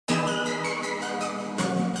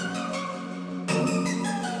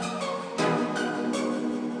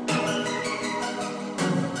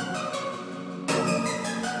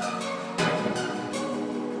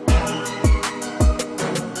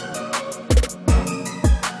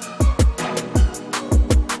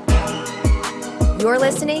You're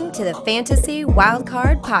listening to the Fantasy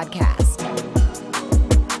Wildcard Podcast.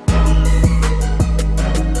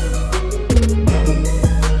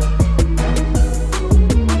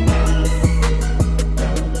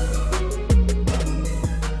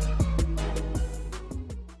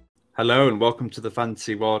 Hello and welcome to the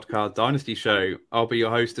Fantasy Wildcard Dynasty Show. I'll be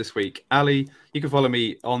your host this week, Ali. You can follow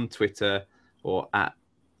me on Twitter or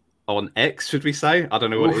on X, should we say? I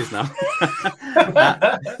don't know what it is now.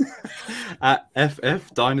 at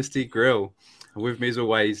FF Dynasty Grill. And with me, as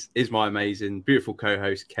always, is my amazing, beautiful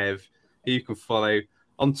co-host, Kev, who you can follow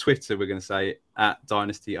on Twitter, we're going to say, at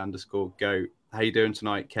Dynasty_Go. How you doing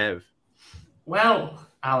tonight, Kev? Well,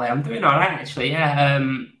 Ali, I'm doing all right, actually, yeah.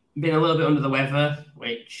 Been a little bit under the weather,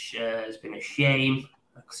 which has been a shame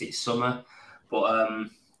because it's summer. But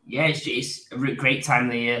yeah, it's a great time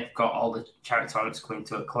of the year. Got all the charity tournaments coming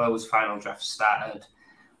to a close. Final draft started.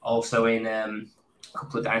 Also in a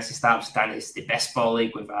couple of Dynasty startups, Dynasty Best Ball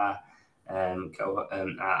League with our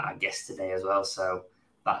guest today as well. So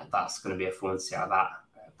that's going to be a fun to see how that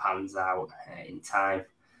pans out in time.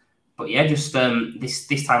 But yeah, just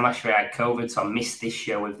this time last year I had COVID, so I missed this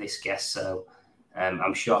show with this guest. So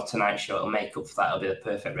I'm sure tonight's show will make up for that. It'll be the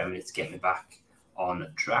perfect remedy to get me back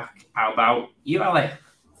on track. How about you, Ali?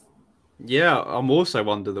 Yeah, I'm also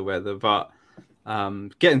under the weather, but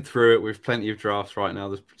getting through it with plenty of drafts right now.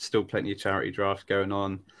 There's still plenty of charity drafts going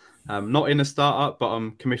on. Not in a startup, but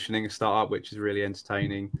I'm commissioning a startup, which is really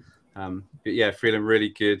entertaining. But yeah, feeling really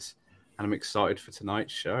good, and I'm excited for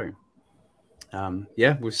tonight's show.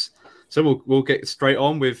 So we'll get straight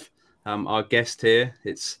on with our guest here.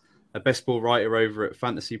 It's a best ball writer over at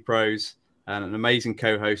Fantasy Pros and an amazing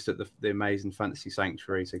co-host at the amazing Fantasy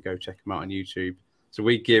Sanctuary. So go check him out on YouTube. So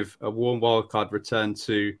we give a warm wildcard return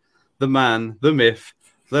to the man, the myth,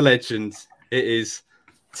 the legend. It is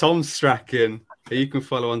Tom Strachan, who you can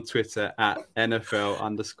follow on Twitter at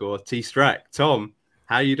NFL_T-Strack. Tom,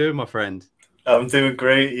 how you doing, my friend? I'm doing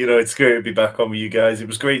great. It's great to be back on with you guys. It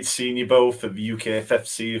was great seeing you both at the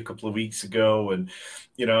UKFFC a couple of weeks ago. And,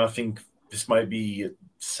 I think this might be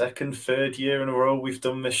third year in a row we've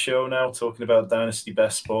done this show now, talking about Dynasty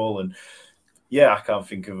Best Ball. And yeah, I can't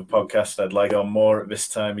think of a podcast I'd like on more at this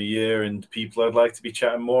time of year and people I'd like to be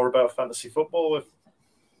chatting more about fantasy football with.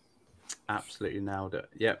 Absolutely nailed it.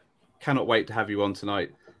 Yep. Cannot wait to have you on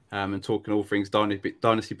tonight and talking all things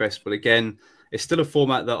Dynasty Best Ball. Again, it's still a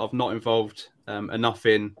format that I've not involved enough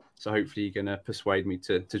in. So hopefully you're going to persuade me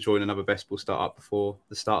to join another Best Ball startup before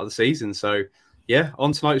the start of the season. So yeah,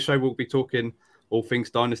 on tonight's show, we'll be talking all things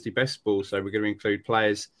Dynasty Best Ball. So we're going to include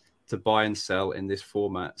players to buy and sell in this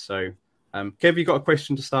format. So Kev, you got a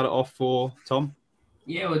question to start it off for Tom?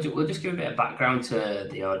 Yeah, we'll just give a bit of background to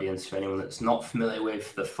the audience for anyone that's not familiar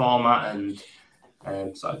with the format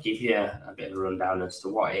and sort of give you a bit of a rundown as to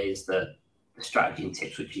what it is the strategy and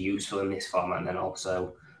tips which are useful in this format, and then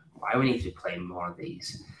also why we need to be playing more of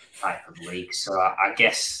these type of leagues. So I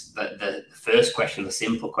guess the first question, the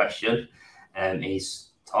simple question,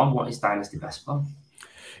 is, Tom, what is Dynasty Best Ball?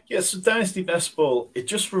 Yeah, so Dynasty Best Ball, it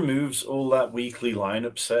just removes all that weekly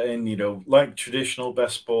lineup setting. Like traditional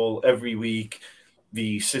Best Ball, every week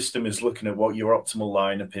the system is looking at what your optimal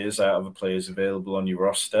lineup is out of the players available on your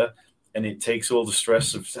roster, and it takes all the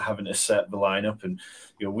stress of having to set the lineup. And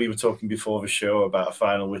we were talking before the show about a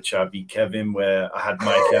final which I beat Kevin, where I had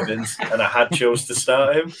Mike Evans and I had chose to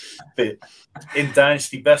start him. But in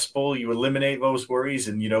Dynasty Best Ball, you eliminate those worries,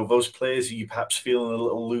 and those players who you perhaps feeling a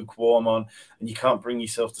little lukewarm on, and you can't bring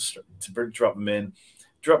yourself to drop them in,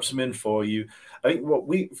 drops them in for you. I think what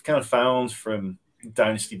we've kind of found from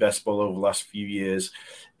Dynasty Best Ball over the last few years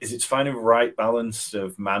is it's finding the right balance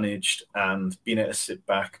of managed and being able to sit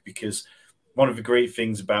back, because one of the great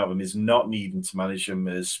things about them is not needing to manage them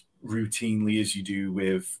as routinely as you do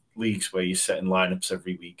with leagues where you're setting lineups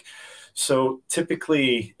every week. So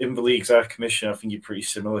typically in the leagues I commission, I think you're pretty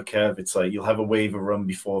similar, Kev. It's like you'll have a waiver run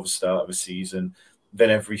before the start of the season, then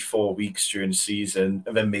every 4 weeks during the season,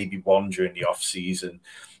 and then maybe one during the off season.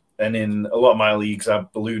 And in a lot of my leagues,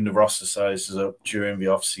 I've ballooned the roster sizes up during the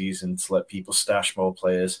off season to let people stash more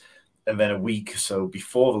players. And then a week or so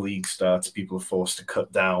before the league starts, people are forced to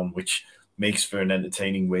cut down, which makes for an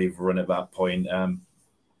entertaining waiver run at that point.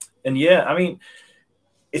 And yeah, I mean,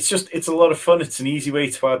 it's a lot of fun. It's an easy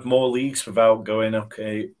way to add more leagues without going,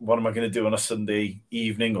 okay, what am I going to do on a Sunday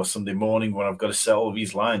evening or Sunday morning when I've got to set all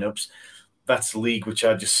these lineups? That's the league which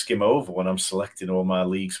I just skim over when I'm selecting all my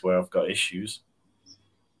leagues where I've got issues.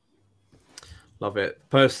 Love it.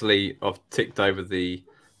 Personally, I've ticked over the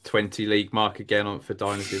 20 league mark again for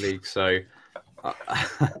Dynasty League. So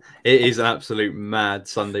it is an absolute mad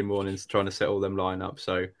Sunday mornings trying to set all them lineups.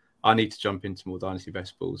 So I need to jump into more Dynasty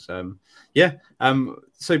best balls. So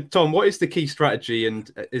Tom, what is the key strategy,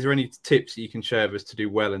 and is there any tips that you can share with us to do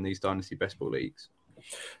well in these Dynasty best ball leagues?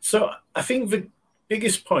 So I think the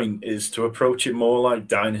biggest point is to approach it more like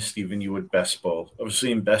Dynasty than you would best ball.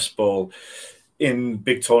 Obviously, in best ball, in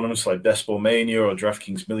big tournaments like Best Ball Mania or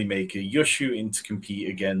DraftKings Millie Maker, you're shooting to compete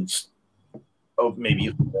against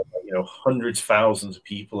maybe hundreds, thousands of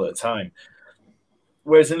people at a time.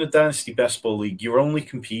 Whereas in a Dynasty Best Ball League, you're only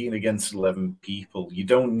competing against 11 people. You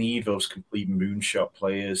don't need those complete moonshot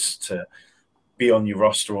players to be on your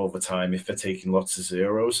roster all the time if they're taking lots of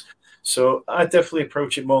zeros. So I definitely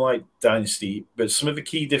approach it more like Dynasty. But some of the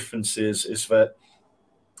key differences is that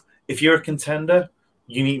if you're a contender,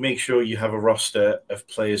 you need to make sure you have a roster of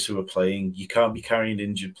players who are playing. You can't be carrying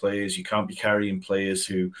injured players. You can't be carrying players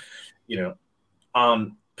who,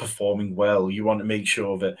 aren't performing well. You want to make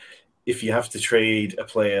sure that if you have to trade a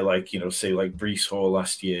player like, say like Breece Hall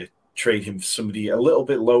last year, trade him for somebody a little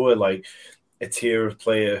bit lower, like a tier of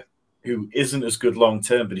player who isn't as good long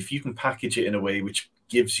term. But if you can package it in a way which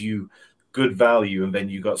gives you good value, and then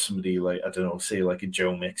you got somebody like, I don't know, say like a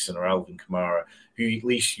Joe Mixon or Alvin Kamara, who at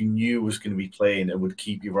least you knew was going to be playing and would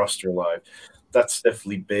keep your roster alive. That's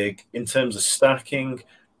definitely big. In terms of stacking,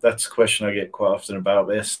 that's a question I get quite often about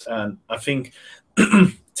this. And I think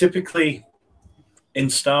typically in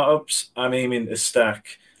startups, I'm aiming to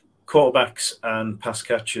stack quarterbacks and pass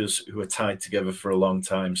catchers who are tied together for a long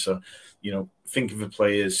time. So, think of the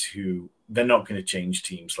players who they're not going to change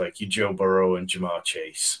teams, like your Joe Burrow and Jamar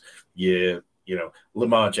Chase, your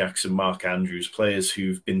Lamar Jackson, Mark Andrews, players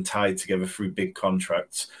who've been tied together through big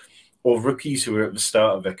contracts, or rookies who are at the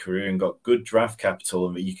start of their career and got good draft capital,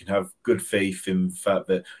 and that you can have good faith in the fact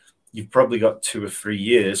that you've probably got 2 or 3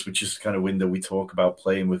 years, which is the kind of window we talk about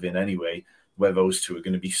playing within anyway, where those two are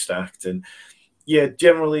going to be stacked. And yeah,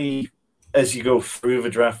 generally, as you go through the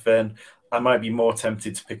draft, then I might be more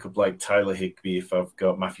tempted to pick up like Tyler Higbee if I've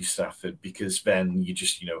got Matthew Stafford, because then you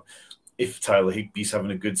just, if Tyler Higbee's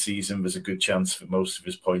having a good season, there's a good chance that most of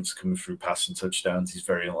his points coming through passing touchdowns. He's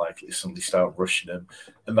very unlikely to suddenly start rushing him,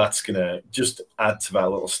 and that's going to just add to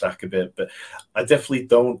that little stack a bit. But I definitely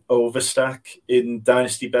don't overstack in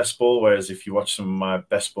Dynasty Best Ball, whereas if you watch some of my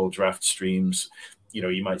Best Ball draft streams,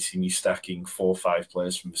 you might see me stacking 4 or 5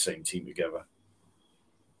 players from the same team together.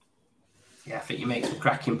 Yeah, I think you make some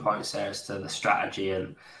cracking points there as to the strategy,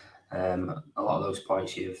 and a lot of those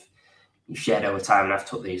points you've shared over time, and I've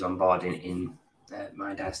took these on board in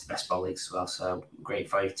my Dynasty Best Ball leagues as well. So great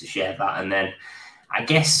for you to share that. And then I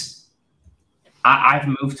guess I've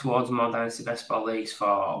moved towards more Dynasty Best Ball leagues for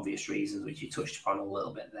obvious reasons, which you touched upon a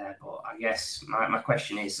little bit there. But I guess my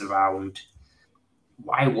question is around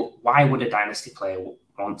why would a Dynasty player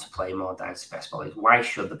want to play more Dynasty Best Ball leagues? Why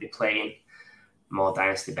should they be playing more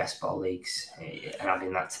Dynasty Best Ball leagues and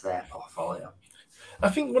adding that to their portfolio? I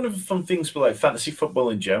think one of the fun things with like fantasy football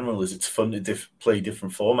in general is it's fun to play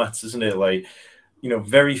different formats, isn't it? Like,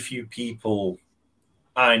 very few people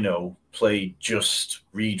I know play just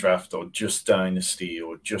redraft or just Dynasty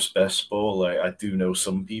or just Best Ball. Like, I do know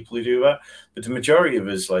some people who do that, but the majority of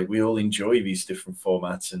us, like, we all enjoy these different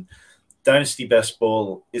formats, and Dynasty Best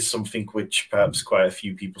Ball is something which perhaps quite a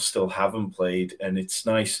few people still haven't played, and it's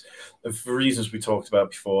nice. And for reasons we talked about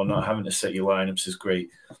before, not having to set your lineups is great,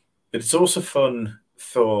 but it's also fun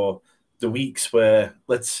for the weeks where,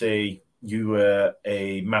 let's say, you were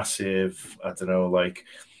a massive, I don't know, like,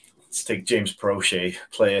 let's take James Prochet,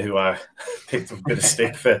 player who I picked up a bit of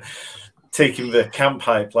stick for taking the camp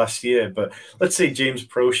hype last year. But let's say James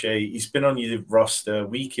Prochet, he's been on your roster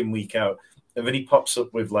week in, week out, and then he pops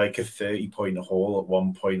up with like a 30-point haul at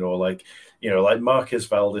one point, or like, like Marquez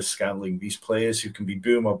Valdes-Scantling, these players who can be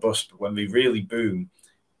boom or bust, but when they really boom,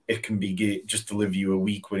 it can be just deliver you a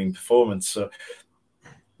week-winning performance. So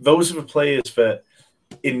those are the players that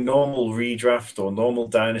in normal redraft or normal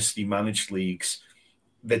dynasty managed leagues,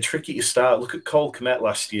 they're tricky to start. Look at Cole Kmet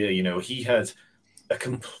last year. He had a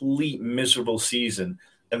complete miserable season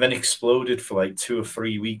and then exploded for like 2 or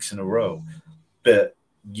 3 weeks in a row. But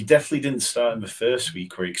you definitely didn't start in the first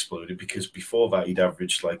week where he exploded, because before that he'd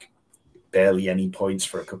averaged like barely any points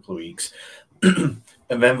for a couple of weeks. And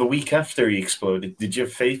then the week after he exploded, did you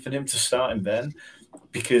have faith in him to start him then?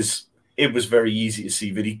 Because it was very easy to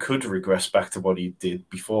see that he could regress back to what he did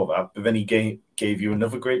before that, but then he gave you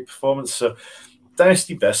another great performance. So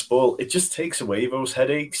Dynasty Best Ball, it just takes away those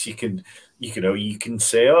headaches. You can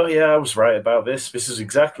say, oh yeah, I was right about this. This is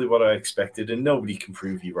exactly what I expected, and nobody can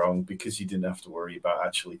prove you wrong because you didn't have to worry about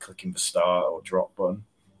actually clicking the start or drop button.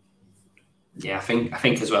 Yeah, I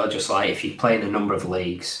think as well, just like if you play in a number of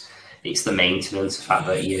leagues, it's the maintenance, the fact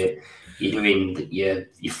that you're doing your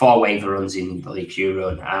 4 waiver runs in the leagues you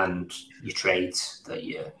run and your trades that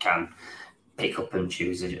you can pick up and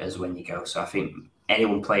choose as when you go. So I think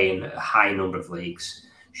anyone playing a high number of leagues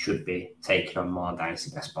should be taking on more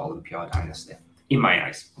Dynasty Best Ball than pure Dynasty, in my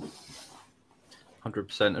eyes.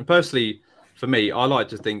 100%. And personally, for me, I like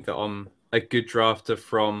to think that I'm a good drafter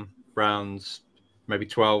from rounds maybe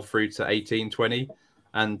 12 through to 18, 20.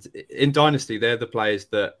 And in Dynasty, they're the players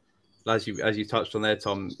that, as you touched on there,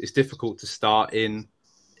 Tom, it's difficult to start in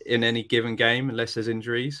any given game unless there's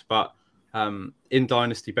injuries. But in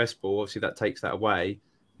Dynasty Best Ball, obviously that takes that away.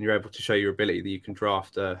 And you're able to show your ability that you can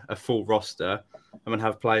draft a full roster and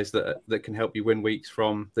have players that can help you win weeks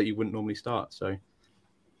from that you wouldn't normally start. So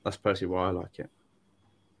that's personally why I like it.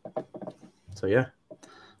 So yeah,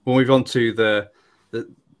 we'll move on to the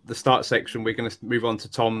start section. We're going to move on to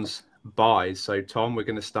Tom's buys. So Tom, we're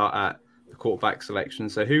going to start at the quarterback selection.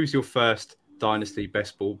 So who's your first Dynasty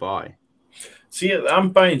Best Ball buy? See, I'm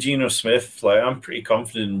buying Geno Smith. Like, I'm pretty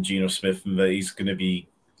confident in Geno Smith and that he's going to be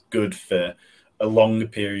good for a longer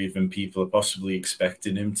period than people are possibly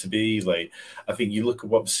expecting him to be. Like, I think you look at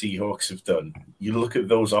what the Seahawks have done. You look at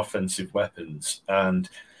those offensive weapons, and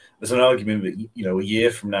there's an argument that, you know, a year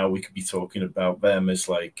from now we could be talking about them as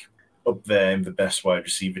like up there in the best wide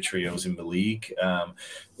receiver trios in the league.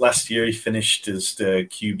 Last year he finished as the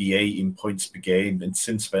QB8 in points per game, and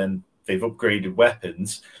since then they've upgraded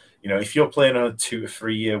weapons. You know, if you're playing on a 2 to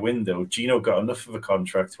 3 year window, Geno got enough of a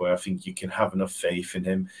contract where I think you can have enough faith in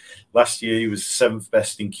him. Last year, he was 7th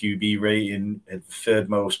best in QB rating, had the 3rd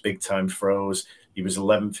most big time throws. He was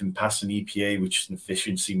 11th in passing EPA, which is an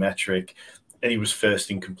efficiency metric, and he was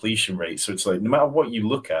 1st in completion rate. So it's like, no matter what you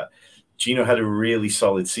look at, Geno had a really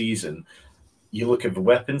solid season. You look at the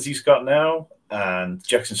weapons he's got now, and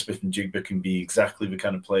Jackson Smith and Jigba can be exactly the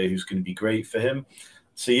kind of player who's going to be great for him.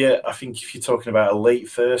 So, yeah, I think if you're talking about a late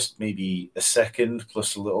first, maybe a second,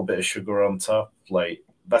 plus a little bit of sugar on top, like,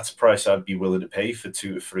 that's a price I'd be willing to pay for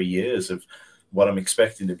 2 to 3 years of what I'm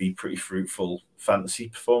expecting to be pretty fruitful fantasy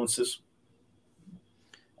performances.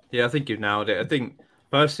 Yeah, I think you've nailed it. I think,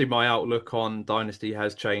 personally, my outlook on Dynasty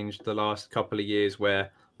has changed the last couple of years,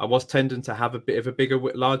 where I was tending to have a bit of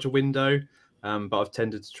a larger window, but I've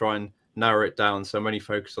tended to try and narrow it down. So I'm only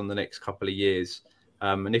focused on the next couple of years.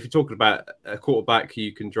 And if you're talking about a quarterback who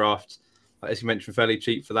you can draft, as you mentioned, fairly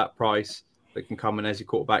cheap for that price, that can come in as your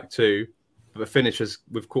quarterback 2, but finishes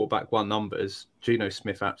with quarterback 1 numbers, Geno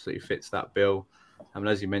Smith absolutely fits that bill. And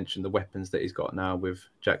as you mentioned, the weapons that he's got now with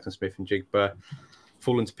Jackson Smith and Jigba,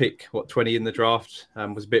 fallen to pick 20 in the draft,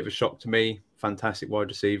 was a bit of a shock to me. Fantastic wide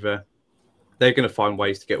receiver. They're going to find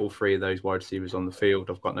ways to get all 3 of those wide receivers on the field.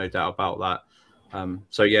 I've got no doubt about that.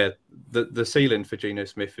 So yeah, the ceiling for Geno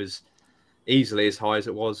Smith is easily as high as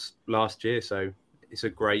it was last year. So it's a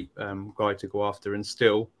great guy to go after, and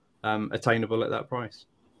still attainable at that price.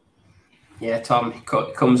 Yeah, Tom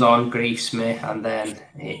comes on, grieves me, and then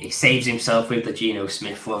he saves himself with the Geno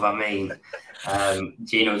Smith love. I mean,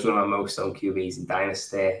 Geno is one of my most owned QBs in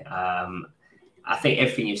Dynasty. I think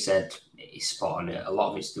everything you said is spot on. A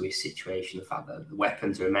lot of it's to do with situation, the fact that the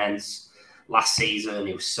weapons are immense. Last season,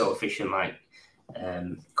 he was so efficient, like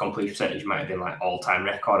completion percentage might have been like all-time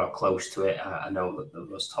record or close to it. I know that there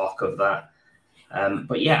was talk of that.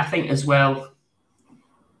 But yeah, I think as well,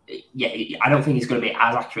 yeah, I don't think he's going to be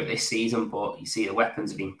as accurate this season, but you see the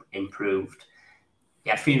weapons have been improved. He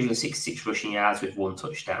had 366 rushing yards with 1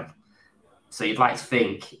 touchdown. So you'd like to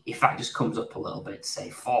think if that just comes up a little bit, say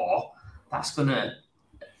 4, that's going to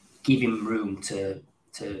give him room to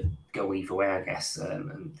go either way, I guess,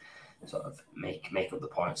 and sort of make up the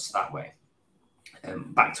points that way.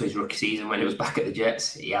 Back to his rookie season when he was back at the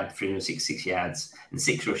Jets, he had 366 yards and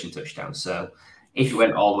 6 rushing touchdowns. So if you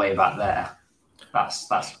went all the way back there, that's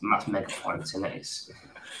mega points in it. It's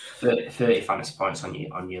 30 fantasy points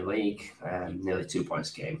on your league, nearly 2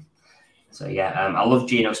 points a game. So yeah, I love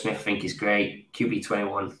Geno Smith. I think he's great. QB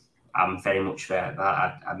 21. I'm very much there at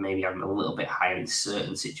that. I'd maybe have him a little bit higher in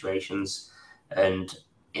certain situations, and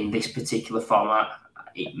in this particular format,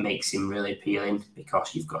 it makes him really appealing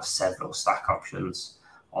because you've got several stack options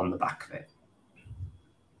on the back of it.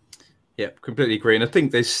 Yeah, completely agree. And I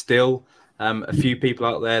think there's still a few people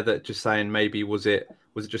out there that just saying maybe was it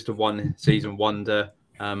just a 1-season wonder?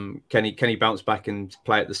 Can he bounce back and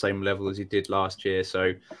play at the same level as he did last year?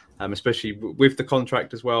 So especially with the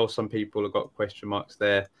contract as well, some people have got question marks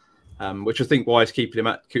there, which I think why is keeping him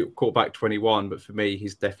at quarterback 21. But for me,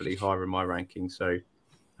 he's definitely higher in my ranking. So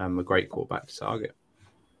a great quarterback to target.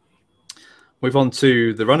 Move on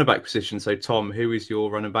to the running back position. So, Tom, who is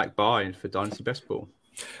your running back buy for Dynasty Best Ball?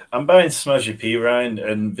 I'm buying Samaje Perine,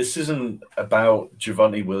 and this isn't about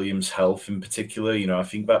Javonte Williams' health in particular. I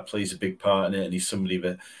think that plays a big part in it, and he's somebody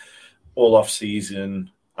that all off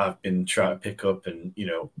season I've been trying to pick up, and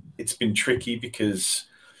it's been tricky because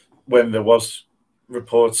when there was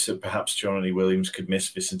reports that perhaps Javonte Williams could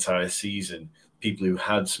miss this entire season, people who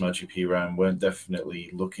had Samaje Perine weren't definitely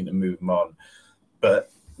looking to move him on.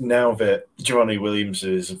 But now that Javonte Williams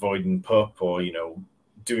is avoiding PUP or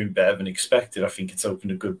doing better than expected, I think it's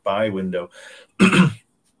opened a good buy window.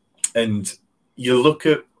 And you look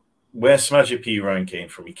at where Samaje Perine came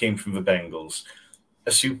from. He came from the Bengals,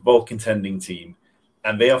 a Super Bowl contending team,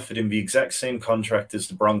 and they offered him the exact same contract as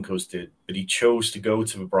the Broncos did, but he chose to go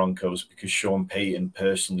to the Broncos because Sean Payton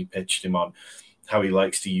personally pitched him on how he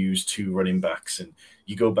likes to use two running backs. And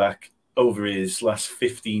you go back over his last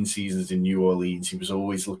 15 seasons in New Orleans, he was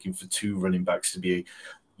always looking for two running backs to be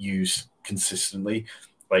used consistently.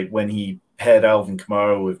 Like when he paired Alvin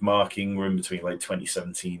Kamara with Mark Ingram between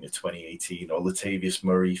 2017 and 2018, or Latavius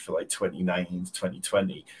Murray for 2019 to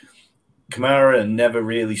 2020, Kamara never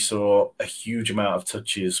really saw a huge amount of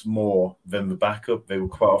touches more than the backup. They were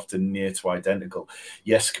quite often near to identical.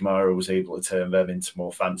 Yes, Kamara was able to turn them into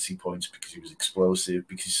more fancy points because he was explosive,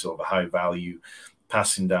 because he saw the high value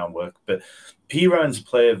passing down work. But Perine's a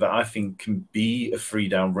player that I think can be a free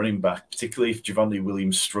down running back, particularly if Javonte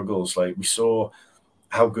Williams struggles. We saw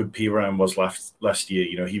how good Perine was last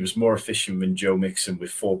year. He was more efficient than Joe Mixon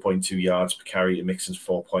with 4.2 yards per carry to Mixon's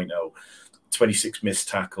 4.0, 26 missed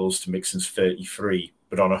tackles to Mixon's 33,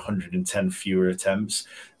 but on 110 fewer attempts.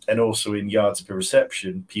 And also in yards per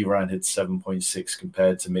reception, Perine had 7.6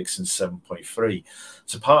 compared to Mixon's 7.3.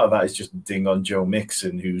 So part of that is just a ding on Joe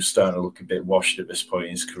Mixon, who's starting to look a bit washed at this point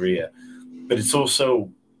in his career. But it's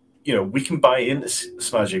also, we can buy into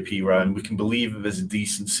Samaje Perine. We can believe that there's a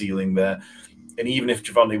decent ceiling there. And even if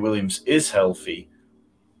Javonte Williams is healthy,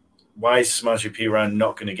 why is Samaje Perine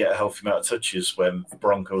not going to get a healthy amount of touches when the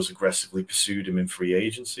Broncos aggressively pursued him in free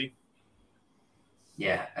agency?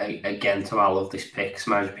 Yeah, again, Tom, I love this pick.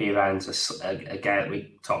 Samaje Perine's a guy that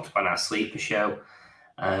we talked about in our sleeper show.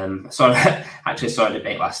 Actually saw a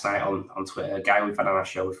debate last night on Twitter. A guy we've had on our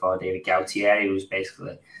show before, David Gautier, who was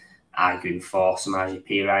basically arguing for Samaje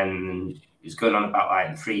Perine, and he was going on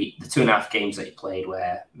about the 2.5 games that he played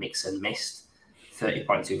where Mixon missed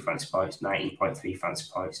 30.2 fantasy points, 19.3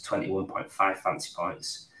 fantasy points, 21.5 fantasy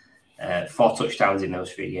points, 4 touchdowns in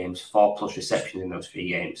those 3 games, 4+ receptions in those 3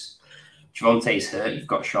 games. Javonte's hurt. You've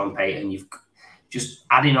got Sean Payton. You've just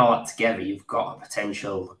adding all that together. You've got a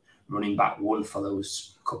potential running back one for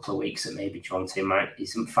those couple of weeks that maybe Javonte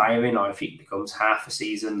isn't firing, or if it becomes half a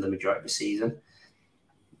season, the majority of the season.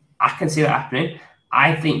 I can see that happening.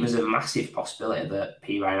 I think there's a massive possibility that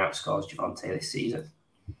Perine outscores Javonte this season.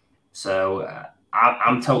 So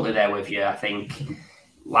I'm totally there with you. I think,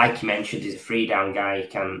 like you mentioned, he's a free down guy. He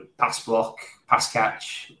can pass block, pass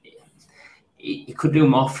catch. He could do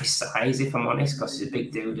more for his size, if I'm honest, because he's a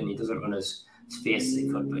big dude and he doesn't run as fierce as he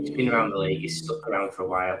could. But he's been around the league. He's stuck around for a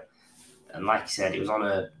while. And like you said, he was on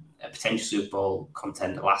a potential Super Bowl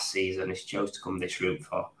contender last season. He chose to come this route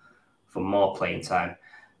for more playing time.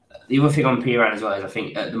 The other thing on Perine as well is I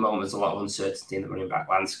think at the moment there's a lot of uncertainty in the running back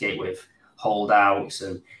landscape with holdouts,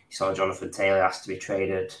 and you saw Jonathan Taylor has to be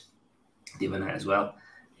traded the other night as well.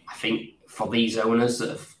 I think for these owners that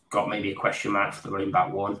have got maybe a question mark for the running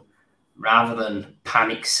back one, rather than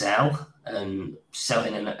panic sell and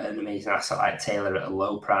selling an amazing asset like Taylor at a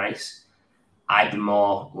low price, I'd be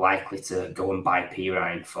more likely to go and buy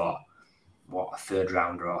Perine for a 3rd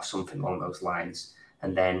rounder or something along those lines.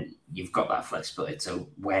 And then you've got that flexibility to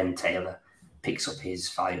when Taylor picks up his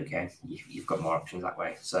value again, you've got more options that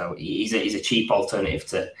way. So he's a cheap alternative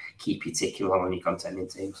to keep you ticking along on your contending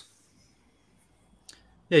teams.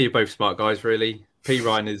 Yeah, you're both smart guys, really.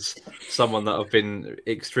 Perine is someone that I've been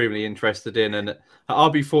extremely interested in. And at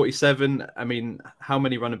RB47, I mean, how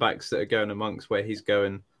many running backs that are going amongst where he's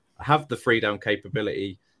going have the free down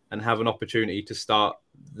capability and have an opportunity to start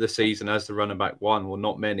the season as the running back one? Well,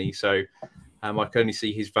 not many. So I can only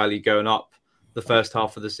see his value going up the first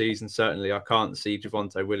half of the season. Certainly, I can't see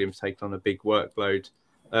Javonte Williams taking on a big workload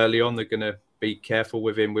early on. They're going to be careful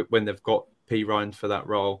with him when they've got Perine for that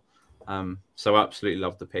role. So absolutely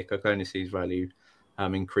love the pick. I can only see his value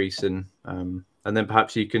increasing. And then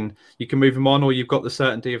perhaps you can move him on, or you've got the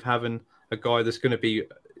certainty of having a guy that's going to be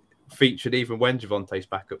featured even when Javonte's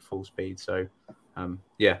back at full speed. So,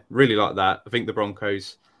 yeah, really like that. I think the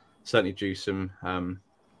Broncos certainly do some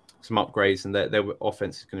upgrades, and their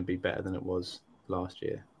offense is going to be better than it was last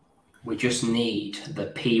year. We just need the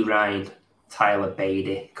Perine Tyler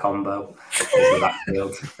Beatty combo in the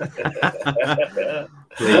backfield.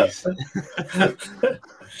 Please.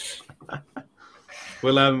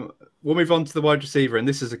 We'll move on to the wide receiver, and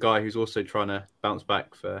this is a guy who's also trying to bounce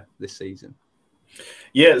back for this season.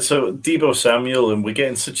 Yeah, so Deebo Samuel, and we're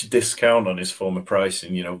getting such a discount on his former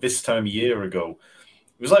pricing. You know, this time a year ago,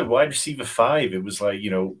 it was like wide receiver 5. It was like, you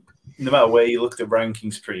know, no matter where you looked at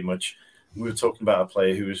rankings, pretty much, we were talking about a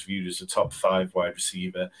player who was viewed as a top 5 wide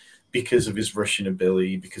receiver because of his rushing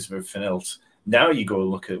ability, because of everything else. Now you go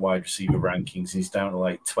look at wide receiver rankings, and he's down to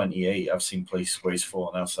like 28. I've seen places where he's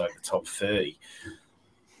fallen outside the top 30.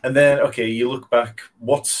 And then, okay, you look back,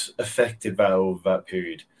 what's affected that over that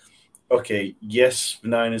period? Okay, yes, the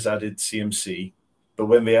Niners added CMC, but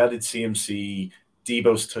when they added CMC,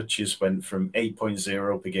 Deebo's touches went from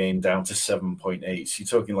 8.0 per game down to 7.8. So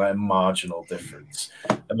you're talking like a marginal difference.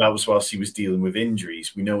 And that was whilst he was dealing with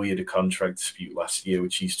injuries. We know he had a contract dispute last year,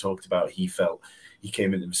 which he's talked about. He felt he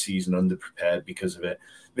came into the season underprepared because of it.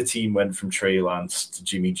 The team went from Trey Lance to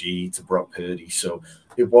Jimmy G to Brock Purdy. So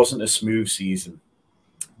it wasn't a smooth season.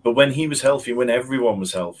 But when he was healthy, when everyone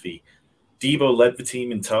was healthy, Deebo led the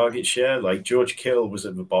team in target share. Like George Kittle was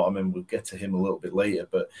at the bottom, and we'll get to him a little bit later.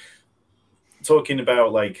 But talking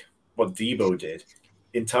about like what Deebo did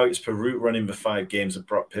in targets per route running the 5 games that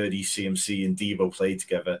Brock Purdy, CMC, and Deebo played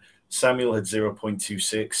together, Samuel had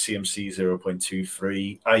 0.26, CMC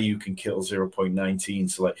 0.23, Ayuk and Kittle 0.19.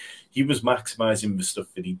 So like he was maximizing the stuff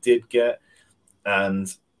that he did get.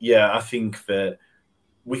 And yeah, I think that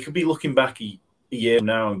we could be looking back a year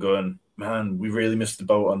now and going, man, we really missed the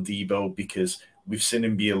boat on Deebo because we've seen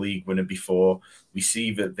him be a league winner before. We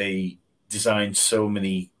see that they designed so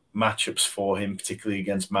many matchups for him, particularly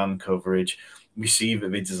against man coverage. We see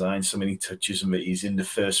that they designed so many touches and that he's in the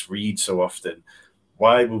first read so often.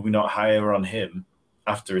 Why would we not hire on him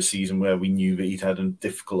after a season where we knew that he'd had a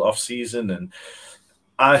difficult offseason? And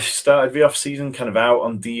I started the offseason kind of out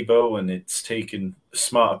on Deebo, and it's taken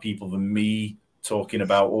smarter people than me talking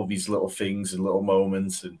about all these little things and little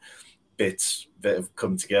moments and bits that have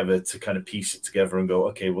come together to kind of piece it together and go,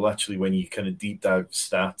 okay, well, actually, when you kind of deep dive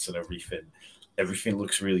stats and everything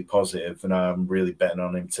looks really positive, and I'm really betting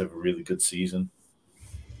on him to have a really good season.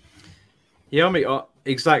 Yeah, I mean,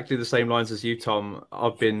 exactly the same lines as you, Tom.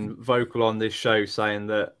 I've been vocal on this show saying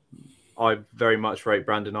that I very much rate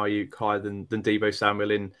Brandon Ayuk higher than Deebo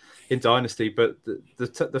Samuel in Dynasty, but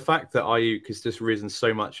the fact that Ayuk has just risen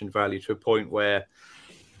so much in value to a point where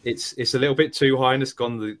it's a little bit too high and it's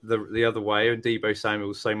gone the other way, and Deebo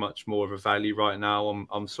Samuel is so much more of a value right now.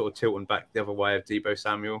 I'm sort of tilting back the other way of Deebo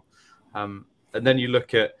Samuel. And then you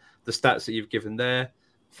look at the stats that you've given there,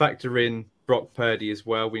 factor in Brock Purdy as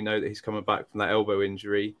well. We know that he's coming back from that elbow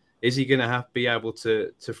injury. Is he going to be able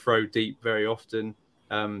to throw deep very often?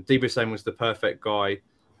 Deebo Samuel was the perfect guy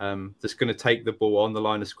that's going to take the ball on the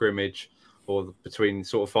line of scrimmage or between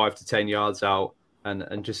sort of 5 to 10 yards out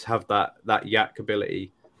and just have that yak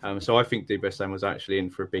ability. So I think Deebo Samuel was actually in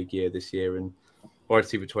for a big year this year, and wide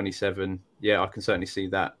receiver 27. Yeah, I can certainly see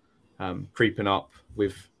that creeping up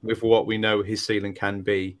with what we know his ceiling can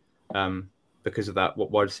be because of that.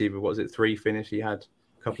 What wide receiver, what was it, 3 finish he had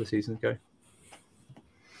a couple of seasons ago?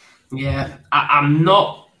 Yeah, I'm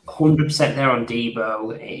not 100% there on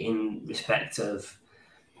Deebo in respect of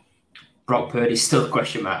Brock Purdy's still a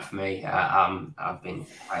question mark for me. I've been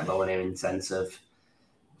quite low on him in the sense of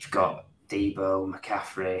you've got Deebo,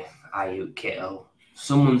 McCaffrey, Ayuk, Kittle.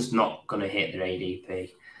 Someone's not going to hit their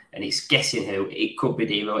ADP, and it's guessing who. It could be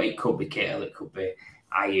Deebo, it could be Kittle, it could be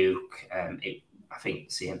Ayuk. I think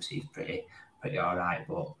CMC is pretty all right,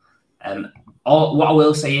 but what I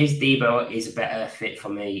will say is Deebo is a better fit for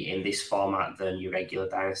me in this format than your regular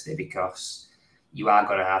Dynasty, because you are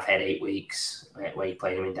going to have headache weeks where you're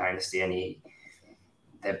playing him in Dynasty and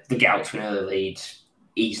they get out to an early lead.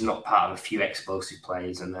 He's not part of a few explosive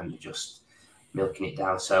plays and then just milking it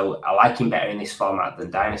down. So I like him better in this format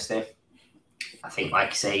than Dynasty. I think, like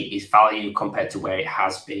you say, his value compared to where it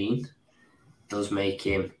has been does make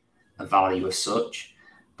him a value as such.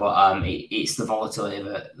 But it's the volatility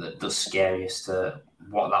that does scare me as to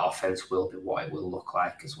what that offense will be, what it will look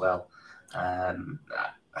like as well. I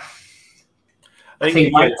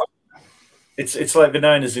think it's like the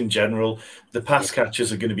Niners in general. The pass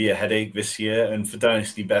catchers are going to be a headache this year, and for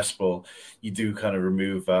Dynasty Best Ball, you do kind of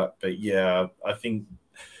remove that. But yeah, I think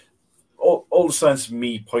all the signs for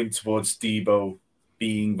me point towards Deebo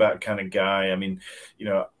being that kind of guy. I mean, you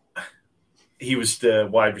know, he was the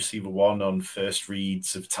wide receiver 1 on first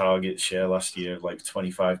reads of target share last year, like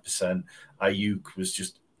 25%. Ayuk was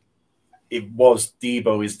just,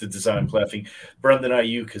 Deebo is the design player. I think Brandon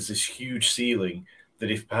Ayuk has this huge ceiling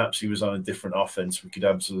that if perhaps he was on a different offense, we could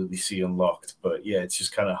absolutely see unlocked. But yeah, it's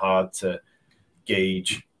just kind of hard to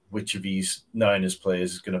gauge which of these Niners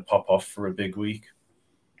players is going to pop off for a big week.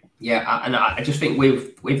 Yeah, and I just think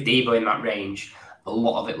with Debo in that range, a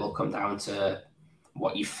lot of it will come down to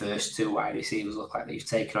what your first two wide receivers look like that you've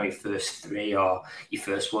taken, or your first three, or your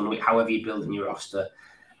first one, however you're building your roster.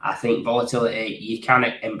 I think volatility, you can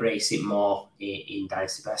embrace it more in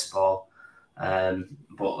Dynasty Best Ball.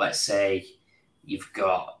 But let's say you've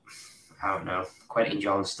got, I don't know, Quentin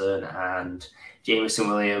Johnston and Jameson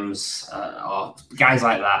Williams, or guys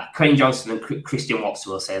like that. Quentin Johnston and Christian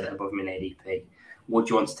Watson will say that above him in ADP. Would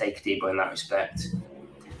you want to take a Debo in that respect?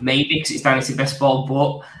 Maybe because it's Dynasty Best Ball,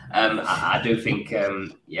 but I do think,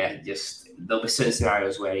 just there'll be certain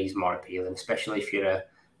scenarios where he's more appealing, especially if you're a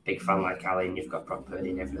big fan like Ali and you've got Brock Purdy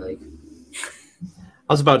in every league.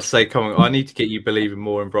 I was about to say, come on, I need to get you believing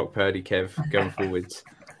more in Brock Purdy, Kev, going forwards.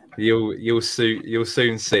 You'll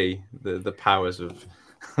soon see the powers of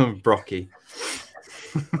Brocky.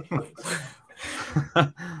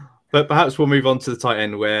 But perhaps we'll move on to the tight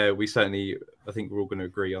end, where I think we're all going to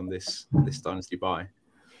agree on this dynasty buy.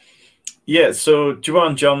 Yeah, so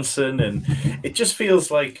Juwan Johnson, and it just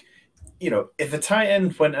feels like, if a tight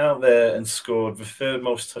end went out there and scored the third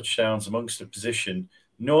most touchdowns amongst the position,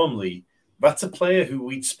 normally that's a player who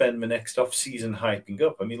we'd spend the next offseason hyping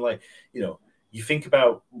up. I mean, you think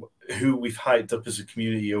about who we've hyped up as a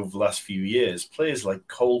community over the last few years, players like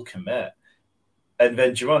Cole Kmet. And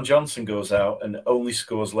then Juwan Johnson goes out and only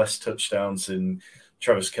scores less touchdowns than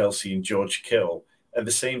Travis Kelce and George Kittle, at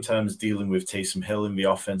the same time as dealing with Taysom Hill in the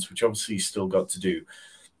offense, which obviously he's still got to do.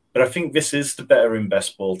 But I think this is the better in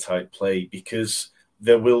best ball type play, because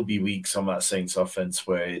there will be weeks on that Saints offense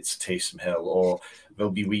where it's Taysom Hill, or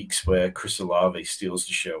there'll be weeks where Chris Olave steals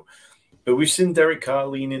the show. But we've seen Derek Carr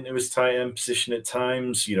lean into his tight end position at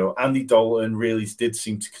times. Andy Dalton really did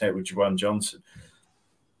seem to connect with Juwan Johnson.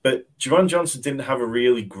 But Juwan Johnson didn't have a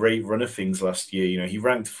really great run of things last year. He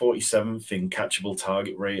ranked 47th in catchable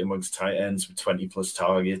target rate amongst tight ends with 20-plus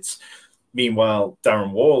targets. Meanwhile,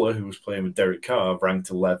 Darren Waller, who was playing with Derek Carr, ranked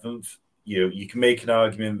 11th. You can make an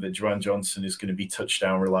argument that Juwan Johnson is going to be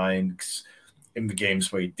touchdown reliant. In the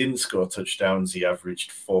games where he didn't score touchdowns, he averaged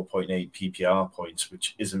 4.8 PPR points,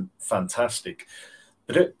 which isn't fantastic.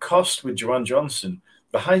 But at cost with Juwan Johnson,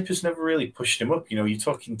 the hype has never really pushed him up. You're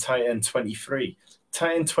talking tight end 23.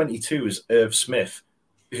 Tight end 22 is Irv Smith,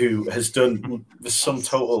 who has done the sum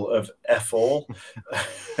total of F all.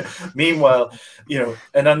 Meanwhile,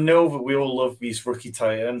 and I know that we all love these rookie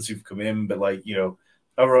tight ends who've come in, but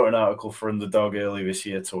I wrote an article for Underdog earlier this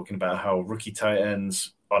year talking about how rookie tight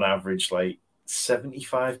ends, on average,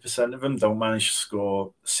 75% of them don't manage to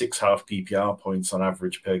score 6.5 PPR points on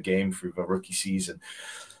average per game through the rookie season.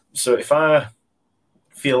 So if I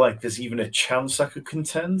feel like there's even a chance I could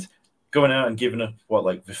contend, going out and giving up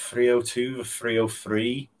the 302, the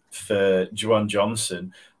 303 for Juwan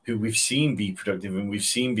Johnson, who we've seen be productive and we've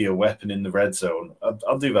seen be a weapon in the red zone,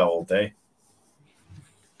 I'll do that all day.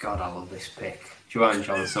 God, I love this pick. Juwan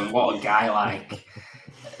Johnson, what a guy!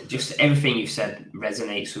 Just everything you've said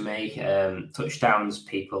resonates with me. Touchdowns,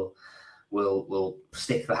 people will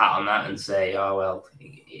stick the hat on that and say, oh, well,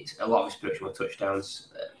 it's a lot of his production with touchdowns.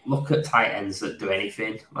 Look at tight ends that do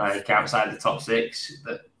anything, outside the top six,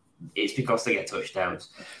 that it's because they get touchdowns.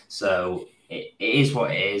 So it is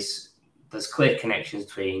what it is. There's clear connections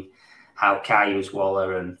between how Carr used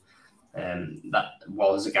Waller, and that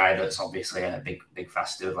Waller's a guy that's obviously a big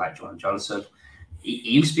fast dude like Juwan Johnson.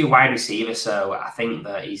 He used to be a wide receiver, so I think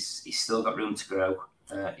that he's still got room to grow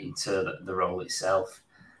into the role itself.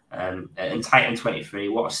 And tight end 23,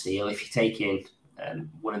 what a steal. If you're taking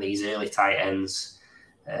one of these early tight ends,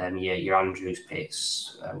 your Andrews,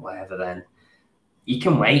 Pitts, whatever, then you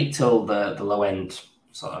can wait till the low end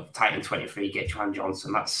sort of tight end 23, get Juwan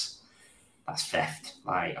Johnson. That's theft,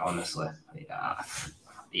 honestly.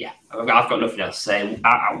 I've got nothing else to say.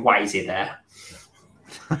 Why is he there?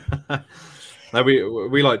 No,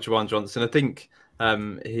 we like Juwan Johnson. I think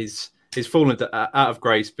he's fallen out of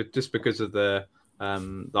grace, but just because of the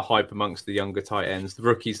hype amongst the younger tight ends, the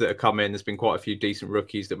rookies that have come in. There's been quite a few decent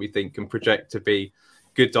rookies that we think can project to be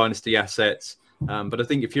good dynasty assets. But I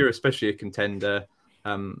think if you're especially a contender,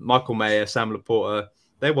 Michael Mayer, Sam Laporta,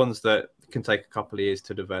 they're ones that can take a couple of years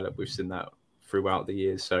to develop. We've seen that throughout the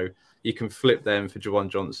years. So you can flip them for Juwan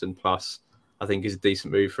Johnson. Plus, I think is a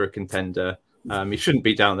decent move for a contender. He shouldn't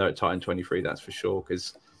be down there at tight end 23, that's for sure,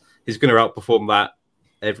 because he's going to outperform that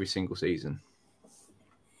every single season.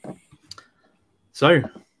 So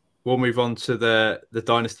we'll move on to the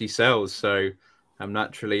dynasty sales. So I'm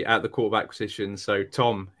naturally at the quarterback position. So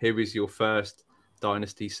Tom, here is your first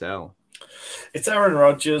dynasty sell. It's Aaron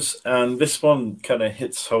Rodgers, and this one kind of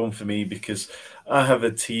hits home for me because I have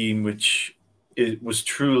a team which it was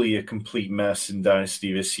truly a complete mess in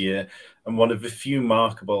Dynasty this year, and one of the few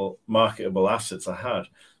marketable assets I had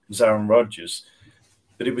was Aaron Rodgers.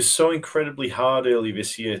 But it was so incredibly hard early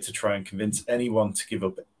this year to try and convince anyone to give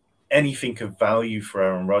up anything of value for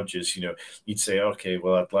Aaron Rodgers. You'd say, okay,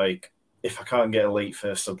 well, if I can't get a late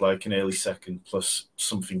first, I'd like an early second plus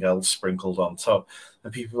something else sprinkled on top.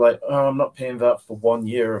 And people are like, oh, I'm not paying that for 1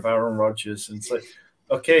 year of Aaron Rodgers. And it's like,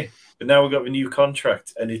 okay, but now we've got the new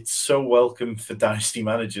contract, and it's so welcome for Dynasty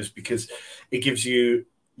managers because it gives you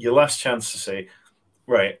your last chance to say,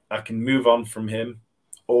 right, I can move on from him,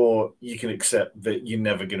 or you can accept that you're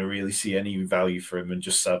never going to really see any value for him and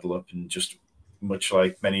just saddle up and just, much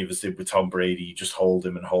like many of us did with Tom Brady, you just hold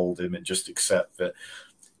him and just accept that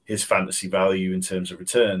his fantasy value in terms of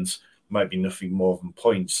returns might be nothing more than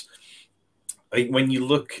points. I think when you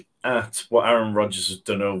look at what Aaron Rodgers has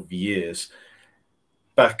done over the years,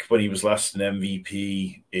 back when he was last an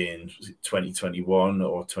MVP in 2021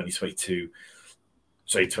 or 2022,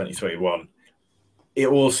 say 2021, it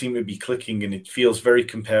all seemed to be clicking, and it feels very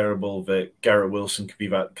comparable that Garrett Wilson could be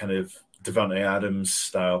that kind of Devontae Adams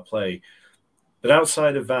style play. But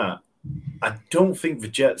outside of that, I don't think the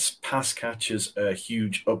Jets' pass catchers are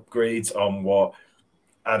huge upgrades on what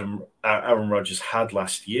Aaron Rodgers had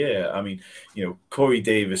last year. I mean, Corey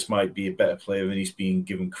Davis might be a better player than he's being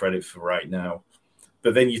given credit for right now.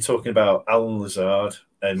 But then you're talking about Alan Lazard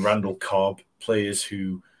and Randall Cobb, players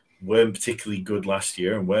who weren't particularly good last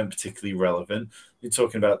year and weren't particularly relevant. You're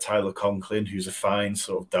talking about Tyler Conklin, who's a fine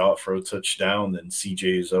sort of dart throw touchdown, and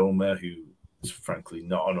CJ Uzoma, who is frankly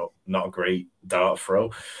not a great dart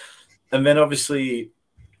throw. And then obviously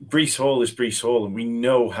Breece Hall is Breece Hall, and we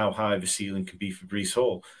know how high the ceiling can be for Breece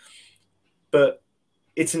Hall. But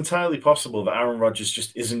it's entirely possible that Aaron Rodgers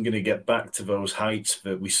just isn't going to get back to those heights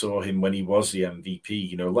that we saw him when he was the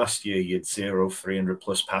MVP. Last year he had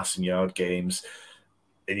 300-plus passing yard games.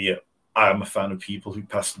 And I'm a fan of people who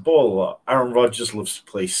pass the ball a lot. Aaron Rodgers loves to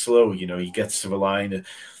play slow. He gets to the line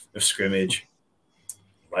of scrimmage,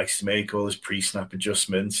 likes to make all his pre-snap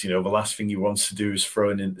adjustments. The last thing he wants to do is throw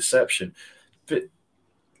an interception. But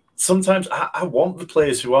sometimes I want the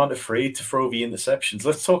players who aren't afraid to throw the interceptions.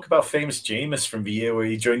 Let's talk about famous Jameis from the year where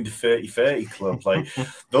he joined the 30-30 club. Like,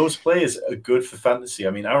 those players are good for fantasy.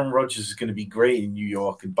 I mean, Aaron Rodgers is going to be great in New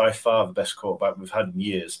York and by far the best quarterback we've had in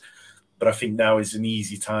years. But I think now is an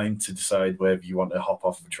easy time to decide whether you want to hop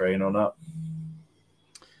off the train or not.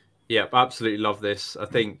 Yeah, absolutely love this. I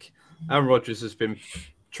think Aaron Rodgers has been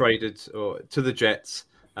traded to the Jets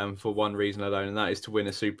for one reason alone, and that is to win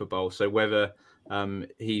a Super Bowl. So whether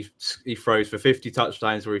he throws for 50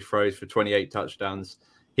 touchdowns or he throws for 28 touchdowns,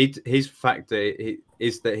 his factor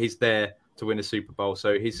is that he's there to win a Super Bowl.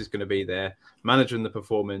 So he's just going to be there managing the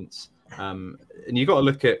performance. And you got to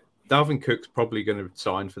look at Dalvin Cook's probably going to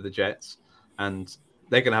sign for the Jets, and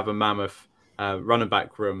they're going to have a mammoth running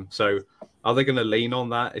back room. So are they going to lean on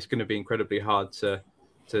that? It's going to be incredibly hard to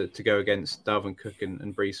go against Dalvin Cook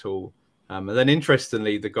and Breece Hall. And then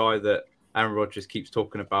interestingly, the guy that Aaron Rodgers keeps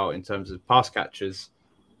talking about in terms of pass catchers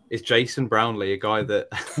is Jason Brownlee, a guy that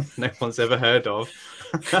no one's ever heard of.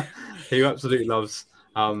 He absolutely loves.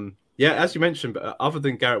 As you mentioned, but other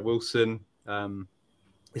than Garrett Wilson,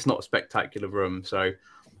 it's not a spectacular room. So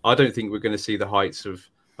I don't think we're going to see the heights of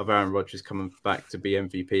Aaron Rodgers coming back to be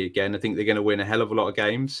MVP again. I think they're going to win a hell of a lot of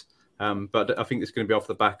games. But I think it's going to be off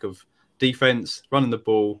the back of defense, running the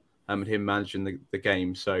ball, and him managing the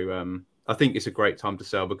game. So I think it's a great time to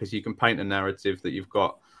sell because you can paint a narrative that you've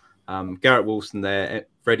got Garrett Wilson there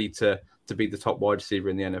ready to be the top wide receiver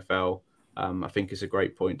in the NFL. I think it's a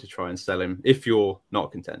great point to try and sell him if you're not a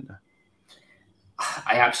contender.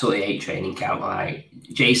 I absolutely hate training camp. Like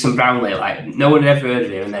Jason Brownlee, like no one had ever heard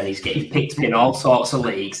of him, and then he's getting picked up in all sorts of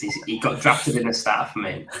leagues. He got drafted in the start from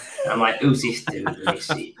him. And I'm like, who's this dude?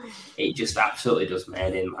 And it just absolutely does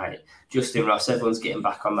made him. Like Justin Ross, everyone's getting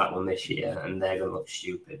back on that one this year, and they're going to look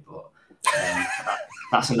stupid. But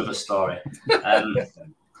that's another story.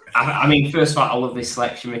 I mean, first of all, I love this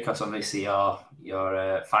selection because obviously you're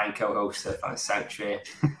a fine co-host of Fan Sanctuary,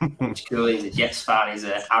 which clearly is a Jets fan, is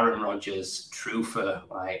a Aaron Rodgers truther,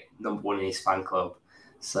 like number one in his fan club.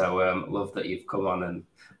 So love that you've come on and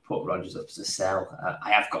put Rodgers up to sell.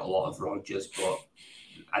 I have got a lot of Rodgers, but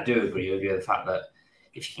I do agree with you the fact that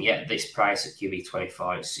if you can get this price at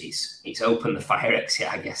QB24, it's opened the fire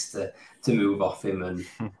exit, I guess, to move off him.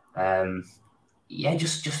 And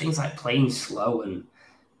just things like playing slow and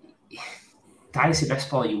Dynasty best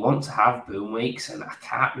ball, you want to have boom weeks, and I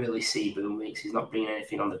can't really see boom weeks. He's not bringing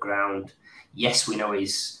anything on the ground. Yes, we know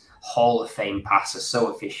he's Hall of Fame passer,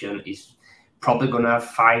 so efficient. He's probably going to have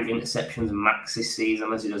 5 interceptions max this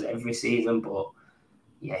season, as he does every season. But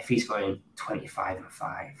yeah, if he's going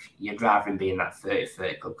 25-5, you'd rather him be in that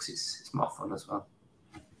 30-30 club because it's more fun as well.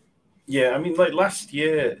 Yeah, I mean, like last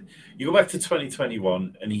year, you go back to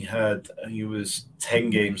 2021, and he was 10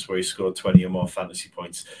 games where he scored 20 or more fantasy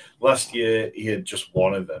points. Last year, he had just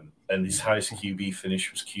one of them, and his highest QB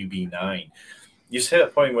finish was QB9. You just hit a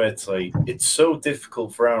point where it's like, it's so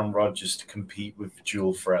difficult for Aaron Rodgers to compete with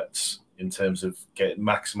dual threats in terms of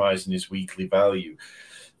maximizing his weekly value,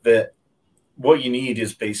 that what you need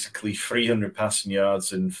is basically 300 passing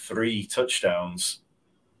yards and 3 touchdowns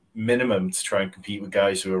minimum to try and compete with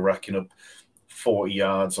guys who are racking up 40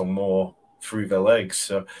 yards or more through their legs.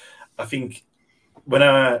 So I think when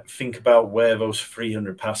I think about where those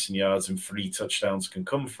 300 passing yards and 3 touchdowns can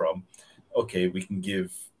come from, okay, we can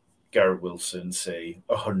give Garrett Wilson, say,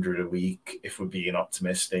 100 a week if we're being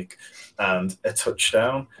optimistic, and a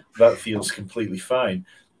touchdown. That feels completely fine.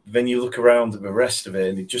 Then you look around at the rest of it,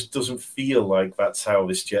 and it just doesn't feel like that's how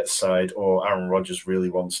this Jets side or Aaron Rodgers really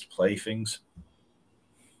wants to play things.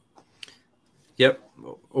 Yep,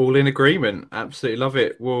 all in agreement. Absolutely love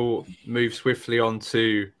it. We'll move swiftly on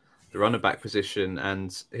to the running back position.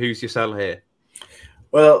 And who's your sell here?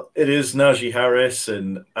 Well, it is Najee Harris.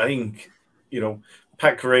 And I think,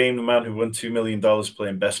 Pat Graham, the man who won $2 million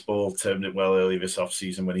playing best ball, termed it well earlier this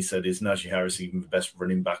offseason when he said, is Najee Harris even the best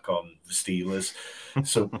running back on the Steelers?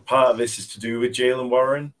 So part of this is to do with Jaylen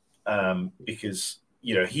Warren because,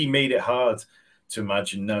 he made it hard to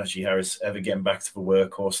imagine Najee Harris ever getting back to the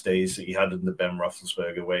workhorse days that he had under Ben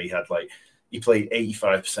Roethlisberger, where he played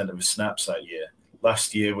 85% of his snaps that year.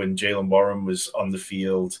 Last year, when Jaylen Warren was on the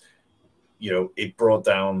field, it brought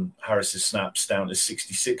down Harris's snaps down to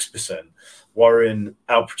 66%. Warren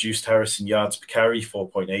outproduced Harris in yards per carry,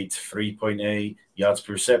 4.8 to 3.8, yards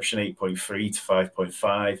per reception, 8.3 to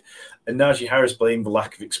 5.5. And Najee Harris blamed the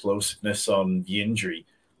lack of explosiveness on the injury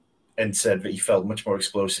and said that he felt much more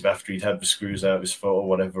explosive after he'd had the screws out of his foot or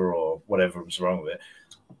whatever was wrong with it.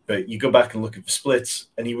 But you go back and look at the splits,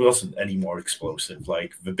 and he wasn't any more explosive.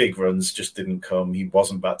 Like, the big runs just didn't come. He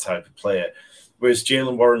wasn't that type of player. Whereas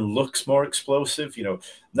Jaylen Warren looks more explosive.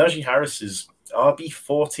 Najee Harris is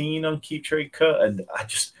RB14 on Keep Trade Cut, and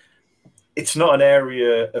it's not an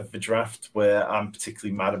area of the draft where I'm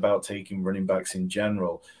particularly mad about taking running backs in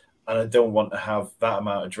general. And I don't want to have that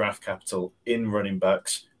amount of draft capital in running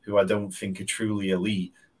backs who I don't think are truly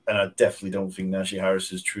elite. And I definitely don't think Najee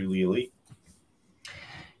Harris is truly elite.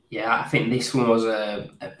 Yeah, I think this one was a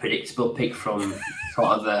predictable pick from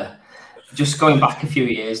sort of just going back a few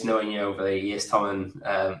years, knowing over the years, Tom,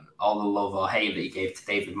 and all the love or hate that you gave to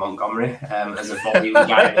David Montgomery as a volume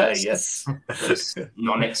guy yes, was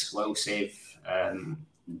non-explosive,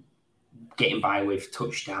 getting by with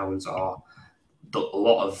touchdowns or a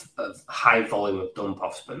lot of high volume of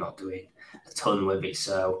dump-offs, but not doing a ton with it.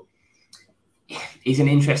 So he's an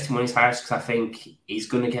interesting one, Harris, because I think he's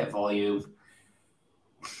going to get volume.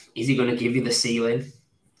 Is he going to give you the ceiling?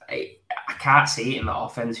 I can't see it in the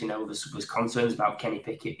offense. There's concerns about Kenny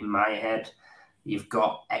Pickett in my head. You've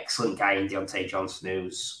got excellent guy in Deontay Johnson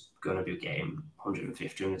who's going to be getting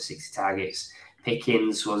 150, 160 targets.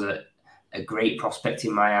 Pickens was a great prospect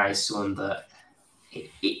in my eyes, someone that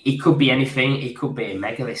it could be anything. It could be a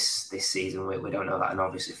mega this season. We don't know that. And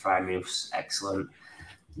obviously, Frymuth's excellent.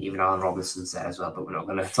 Even Allen Robinson's there as well, but we're not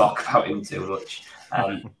going to talk about him too much.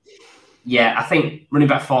 Yeah, I think running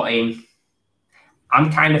back 14,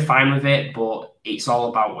 I'm kind of fine with it, but it's all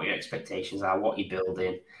about what your expectations are, what you're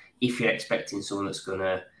building. If you're expecting someone that's going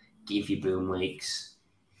to give you boom weeks,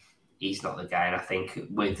 he's not the guy. And I think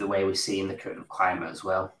with the way we're seeing the current climate as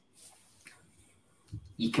well,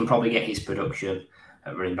 you can probably get his production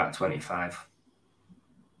at running back 25.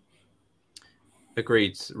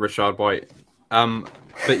 Agreed, Rashad White.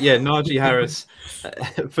 But yeah, Najee Harris,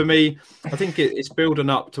 for me, I think it's building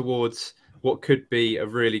up towards what could be a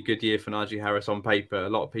really good year for Najee Harris on paper. A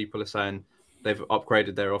lot of people are saying they've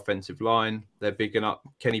upgraded their offensive line. They're bigging up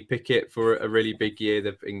Kenny Pickett for a really big year.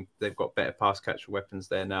 They've got better pass catcher weapons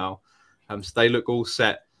there now. So they look all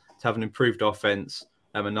set to have an improved offense.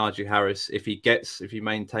 And Najee Harris, if he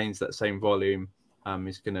maintains that same volume,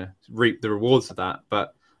 is going to reap the rewards of that.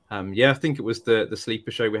 But I think it was the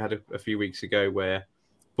sleeper show we had a few weeks ago where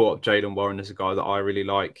brought up Jaylen Warren as a guy that I really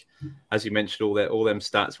like. As you mentioned, all them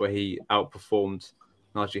stats where he outperformed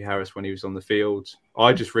Najee Harris when he was on the field.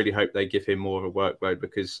 I just really hope they give him more of a workload,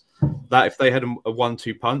 because that if they had a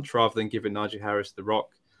 1-2 punch rather than giving Najee Harris the rock,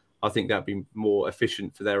 I think that'd be more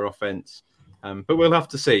efficient for their offense. But we'll have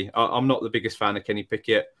to see. I'm not the biggest fan of Kenny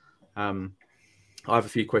Pickett. I have a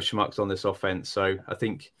few question marks on this offense, so I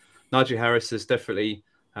think Najee Harris is definitely,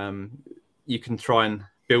 you can try and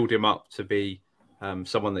build him up to be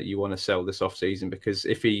someone that you want to sell this offseason, because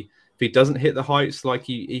if he doesn't hit the heights like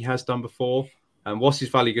he has done before, what's his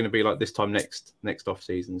value going to be like this time next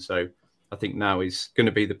offseason? So I think now is going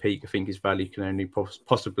to be the peak. I think his value can only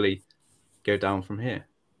possibly go down from here.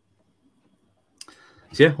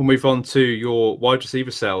 So yeah, we'll move on to your wide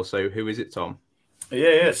receiver sale. So who is it, Tom?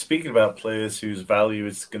 Yeah. Speaking about players whose value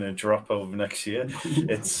is going to drop over next year,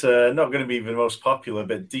 it's not going to be the most popular,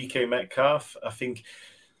 but DK Metcalf. I think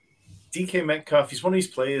DK Metcalf, he's one of these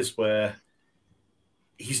players where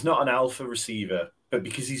he's not an alpha receiver, but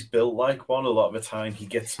because he's built like one, a lot of the time he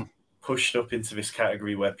gets pushed up into this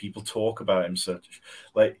category where people talk about him such.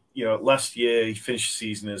 Like, last year he finished the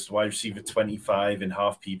season as wide receiver 25 in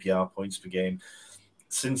half PPR points per game.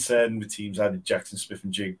 Since then, the team's added Jackson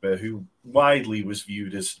Smith-Njigba, who widely was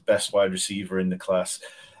viewed as the best wide receiver in the class.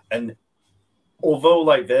 And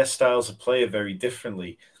although their styles of play are very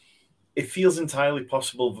differently, it feels entirely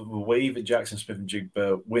possible that the way that Jackson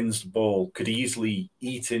Smith-Njigba wins the ball could easily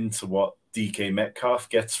eat into what DK Metcalf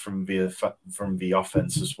gets from the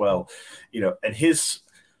offense as well. And his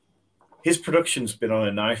production's been on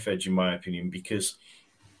a knife edge, in my opinion, because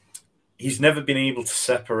he's never been able to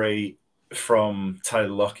separate from Tyler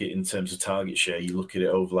Lockett in terms of target share. You look at it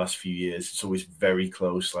over the last few years, it's always very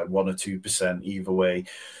close, like 1 or 2% either way.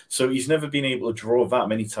 So he's never been able to draw that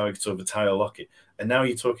many targets over Tyler Lockett. And now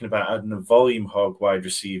you're talking about adding a volume hog wide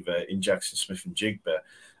receiver in Jackson Smith-Njigba.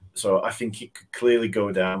 So I think it could clearly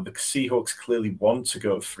go down. The Seahawks clearly want to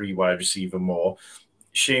go 3 wide receiver more.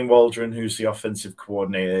 Shane Waldron, who's the offensive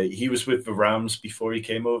coordinator, he was with the Rams before he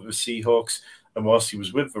came over to the Seahawks. And whilst he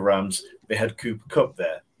was with the Rams, they had Cooper Kupp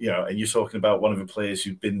there. And you're talking about one of the players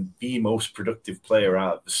who's been the most productive player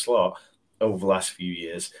out of the slot over the last few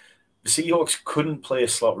years. The Seahawks couldn't play a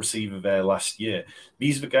slot receiver there last year.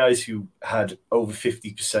 These are the guys who had over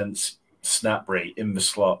 50% snap rate in the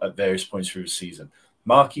slot at various points through the season.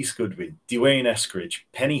 Marquise Goodwin, Dwayne Eskridge,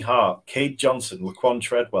 Penny Hart, Cade Johnson, Laquan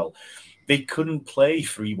Treadwell. They couldn't play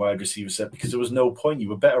 3 wide receiver set because there was no point. You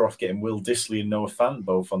were better off getting Will Dissly and Noah Fant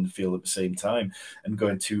both on the field at the same time and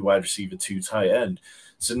going 2 wide receiver, 2 tight end.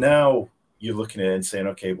 So now you're looking at it and saying,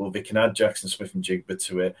 okay, well, they can add Jackson Smith-Njigba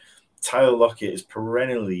to it. Tyler Lockett is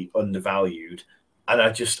perennially undervalued. And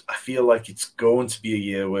I feel like it's going to be a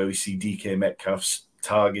year where we see DK Metcalf's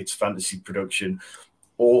targets, fantasy production,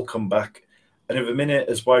 all come back. And at the minute,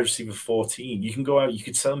 as wide receiver 14, you can go out, you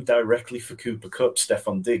could sell him directly for Cooper Kupp,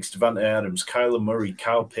 Stephon Diggs, Devontae Adams, Kyler Murray,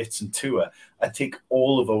 Kyle Pitts, and Tua. I'd take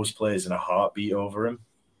all of those players in a heartbeat over him.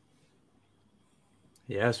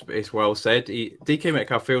 Yes, it's well said. DK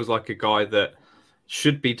Metcalf feels like a guy that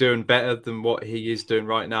should be doing better than what he is doing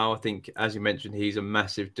right now. I think, as you mentioned, he's a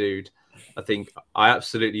massive dude. I think I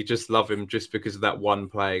absolutely just love him just because of that one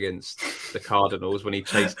play against the Cardinals when he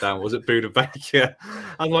chased down, was it Buda Baker?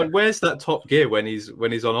 I'm like, where's that top gear when he's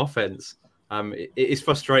on offense? It is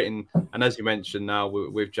frustrating. And as you mentioned now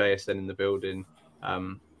with JSN in the building,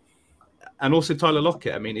 and also Tyler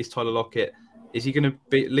Lockett. I mean, is Tyler Lockett, is he going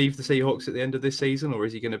to leave the Seahawks at the end of this season, or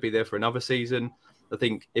is he going to be there for another season? I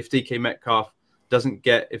think if DK Metcalf doesn't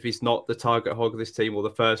get, if he's not the target hog of this team or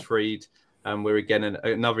the first read, we're again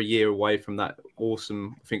another year away from that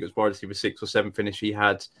awesome, I think it was wide receiver 6 or 7 finish he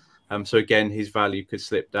had. So again, his value could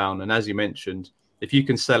slip down. And as you mentioned, if you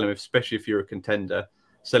can sell him, especially if you're a contender,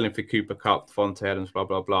 sell him for Cooper Kupp, Devontae Adams, blah,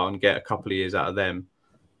 blah, blah, and get a couple of years out of them,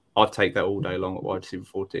 I'd take that all day long at wide receiver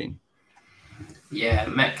 14. Yeah,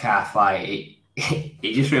 Metcalf, he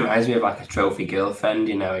just reminds me of a trophy girlfriend.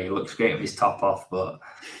 He looks great with his top off, but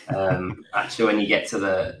actually when you get to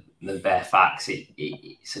the bare facts,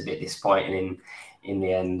 it's a bit disappointing in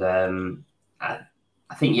the end.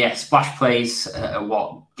 I think, splash plays are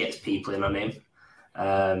what gets people in on him.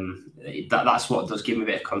 That's what does give me a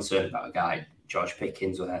bit of concern about a guy, George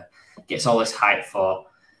Pickens, where he gets all this hype for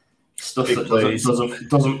stuff big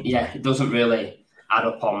that doesn't really add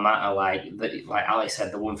up on matter. Like Ali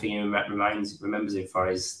said, the one thing he remembers him for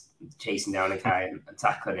is chasing down a guy and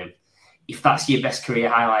tackling him. If that's your best career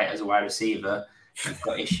highlight as a wide receiver, you've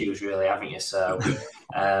got issues, really, haven't you? So,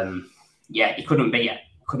 he couldn't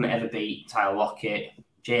ever beat Tyler Lockett.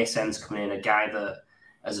 JSN's coming in, a guy that,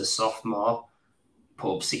 as a sophomore,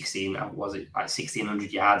 put up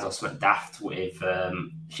 1,600 yards or something daft with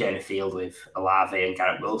sharing a field with Olave and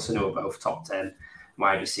Garrett Wilson, who are both top 10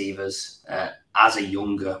 wide receivers as a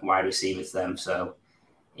younger wide receiver to them. So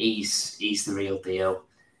he's the real deal.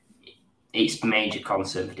 It's major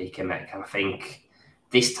concern for DK Metcalf. I think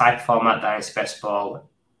this type of format, Dynasty Best Ball,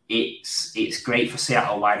 it's great for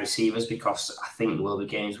Seattle wide receivers because I think there will be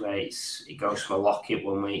games where it goes from a Lockett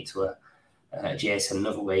one week to a Jason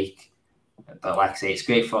another week. But like I say, it's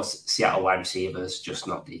great for Seattle wide receivers, just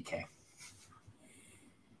not DK.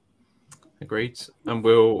 Agreed. And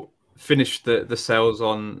we'll finish the sales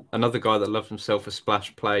on another guy that loves himself a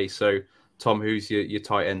splash play. So, Tom, who's your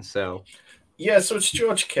tight end sell? Yeah, so it's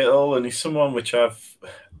George Kittle, and he's someone which I've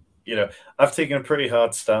taken a pretty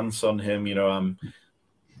hard stance on him. I'm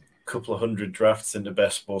a couple of hundred drafts into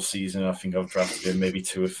best ball season. I think I've drafted him maybe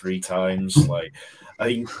 2 or 3 times. Like, I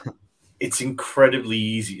think it's incredibly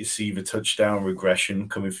easy to see the touchdown regression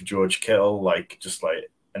coming for George Kittle, just like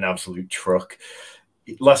an absolute truck.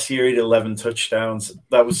 Last year he had 11 touchdowns.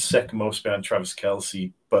 That was second most behind Travis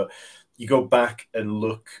Kelce. But you go back and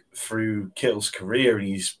look through Kittle's career, and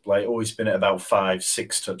he's like always been at about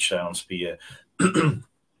 5-6 touchdowns per year.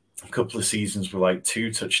 A couple of seasons were like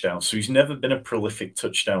 2 touchdowns. So he's never been a prolific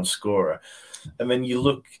touchdown scorer. And then you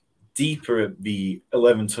look deeper at the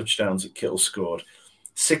 11 touchdowns that Kittle scored.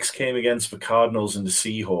 6 came against the Cardinals and the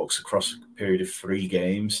Seahawks across a period of 3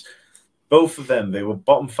 games. Both of them, they were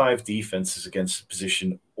bottom 5 defenses against the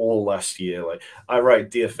position all last year. Like, I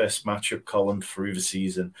write DFS matchup column through the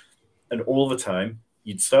season, and all the time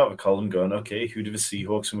you'd start the column going, okay, who do the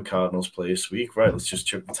Seahawks and the Cardinals play this week? Right, let's just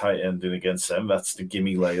chuck the tight end in against them. That's the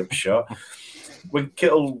gimme layup shot. When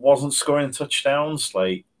Kittle wasn't scoring touchdowns,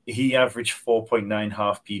 like, he averaged 4.9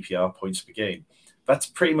 half PPR points per game. That's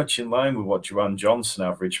pretty much in line with what Juwan Johnson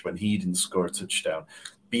averaged when he didn't score a touchdown.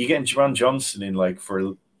 But you're getting Juwan Johnson in like for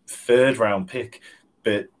a 3rd round pick,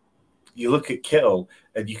 but you look at Kittle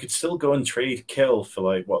and you could still go and trade Kittle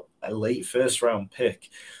for a late 1st round pick.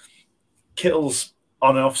 Kittle's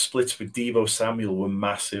on and off splits with Deebo Samuel were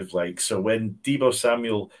massive. So when Deebo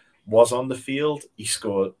Samuel was on the field,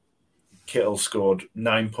 Kittle scored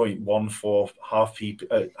 9.14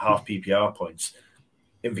 half PPR points.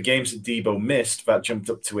 In the games that Deebo missed, that jumped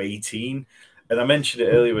up to 18. And I mentioned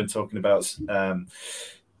it earlier when talking about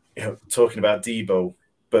Deebo,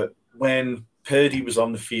 but when Purdy was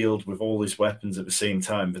on the field with all his weapons at the same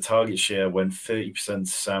time, the target share went 30% to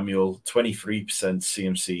Samuel, 23% to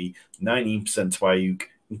CMC, 19% to Ayuk,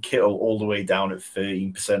 and Kittle all the way down at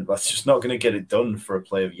 13%. That's just not going to get it done for a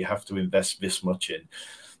player that you have to invest this much in.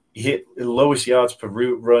 He hit the lowest yards per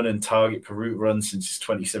route run and target per route run since his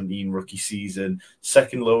 2017 rookie season,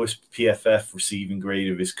 2nd lowest PFF receiving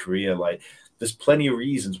grade of his career. There's plenty of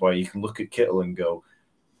reasons why you can look at Kittle and go,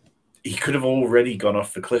 he could have already gone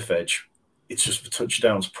off the cliff edge. It's just the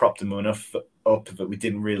touchdowns propped him enough up that we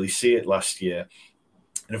didn't really see it last year.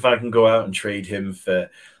 And if I can go out and trade him for,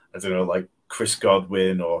 I don't know, like Chris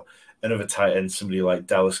Godwin or another tight end, somebody like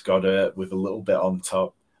Dallas Goedert with a little bit on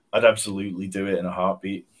top, I'd absolutely do it in a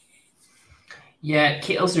heartbeat. Yeah,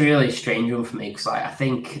 Kittle's a really strange one for me because I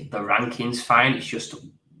think the ranking's fine. It's just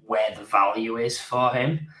where the value is for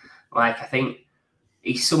him. I think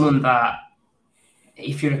he's someone that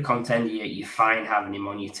if you're a contender, you're fine having him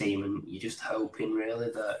on your team, and you're just hoping really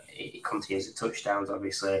that it continues the touchdowns.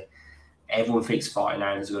 Obviously, everyone thinks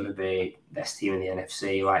 49ers are going to be best team in the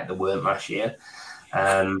NFC like they weren't last year.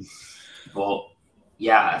 But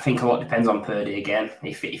yeah, I think a lot depends on Purdy again.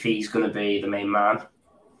 If he's going to be the main man,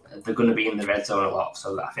 they're going to be in the red zone a lot,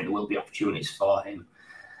 so I think there will be opportunities for him.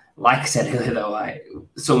 Like I said earlier, though,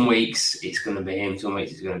 some weeks it's going to be him, some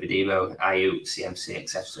weeks it's going to be Deebo, Ayuk, CMC,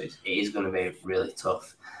 etc. So it is going to be really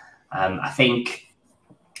tough. I think,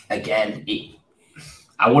 again,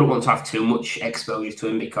 I wouldn't want to have too much exposure to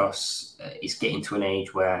him because he's getting to an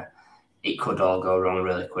age where it could all go wrong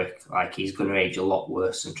really quick. He's going to age a lot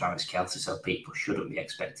worse than Travis Kelce, so people shouldn't be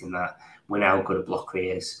expecting that. We know how good a blocker he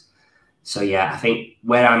is. So, yeah, I think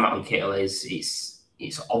where I'm at on Kittle is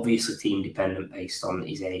it's obviously team dependent based on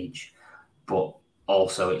his age, but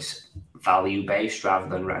also it's value based rather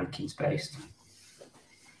than rankings based.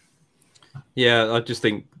 Yeah, I just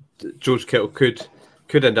think George Kittle could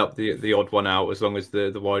end up the odd one out as long as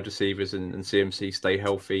the wide receivers and CMC stay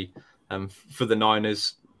healthy. For the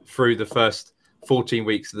Niners, through the first 14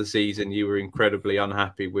 weeks of the season, you were incredibly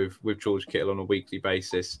unhappy with George Kittle on a weekly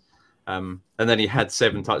basis. And then he had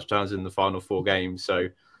 7 touchdowns in the final 4 games. So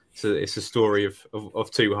it's a story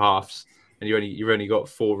of 2 halves, and you've only got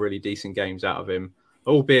 4 really decent games out of him,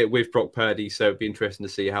 albeit with Brock Purdy. So it'd be interesting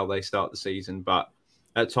to see how they start the season. But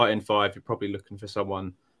at tight end 5, you're probably looking for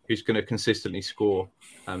someone who's going to consistently score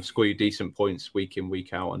you decent points week in,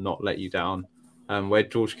 week out, and not let you down. Where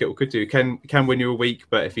George Kittle could do can win you a week,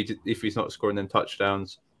 but if he's not scoring them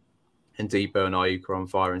touchdowns, and Deebo and Ayuk are on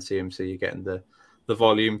fire and CMC, you're getting the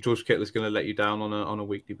volume. George Kittle is going to let you down on a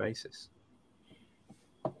weekly basis.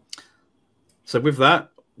 So with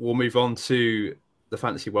that, we'll move on to the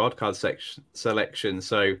fantasy wildcard selection.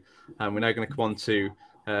 So we're now going to come on to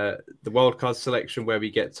the wildcard selection where we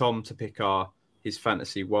get Tom to pick his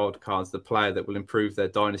fantasy wildcards, the player that will improve their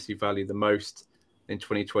dynasty value the most in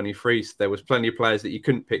 2023. So there was plenty of players that you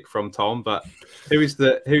couldn't pick from, Tom, but who's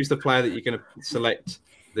the player that you're going to select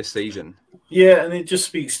this season? Yeah, and it just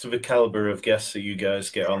speaks to the caliber of guests that you guys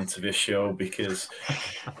get onto this show, because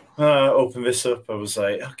when I opened this up, I was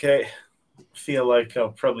like, okay, I feel like I'll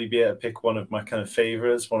probably be able to pick one of my kind of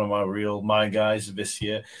favorites, one of my guys of this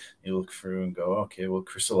year. You look through and go, okay, well,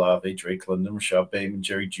 Chris Olave, Drake London, Rashad Bateman,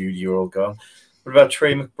 Jerry Jeudy are all gone. What about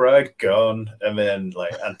Trey McBride? Gone. And then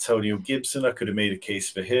like Antonio Gibson, I could have made a case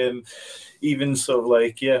for him. Even sort of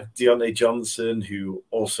like, Deontay Johnson, who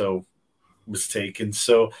also was taken.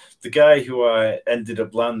 So the guy who I ended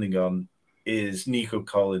up landing on is Nico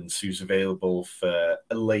Collins, who's available for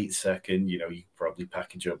a late second. You could probably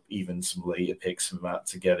package up even some later picks from that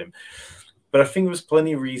to get him. But I think there's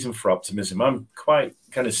plenty of reason for optimism. I'm quite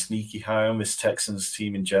kind of sneaky high on this Texans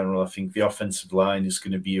team in general. I think the offensive line is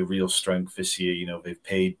going to be a real strength this year. They've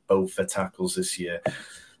paid both their tackles this year,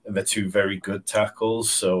 and they're two very good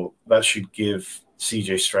tackles. So that should give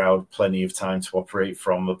CJ Stroud plenty of time to operate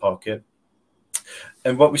from the pocket.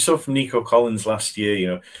 And what we saw from Nico Collins last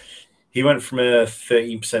year, he went from a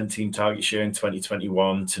 13% team target share in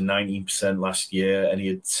 2021 to 19% last year, and he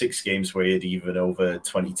had 6 games where he had even over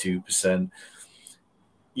 22%.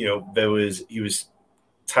 He was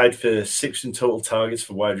tied for 6th in total targets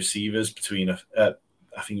for wide receivers between I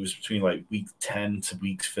think it was between like week 10 to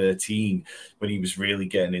week 13 when he was really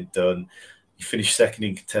getting it done. He finished 2nd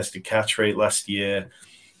in contested catch rate last year.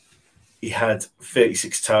 He had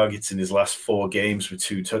 36 targets in his last 4 games with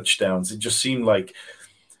 2 touchdowns. It just seemed like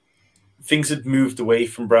things had moved away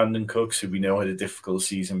from Brandon Cooks, who we know had a difficult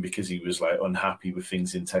season because he was like unhappy with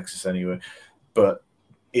things in Texas anyway. But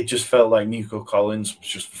it just felt like Nico Collins was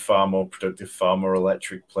just a far more productive, far more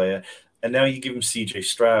electric player. And now you give him CJ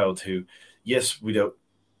Stroud, who, yes, we don't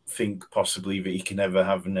think possibly that he can ever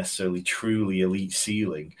have a necessarily truly elite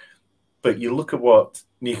ceiling. But you look at what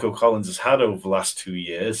Nico Collins has had over the last 2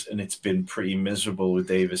 years, and it's been pretty miserable with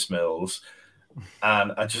Davis Mills.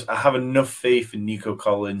 And I have enough faith in Nico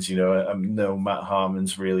Collins. I know Matt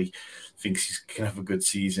Harmon's really thinks he's going to have a good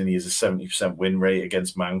season. He has a 70% win rate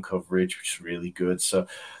against man coverage, which is really good. So,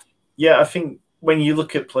 I think when you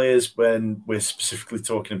look at players, when we're specifically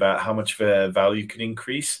talking about how much their value can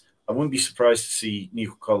increase, I wouldn't be surprised to see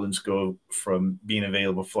Nico Collins go from being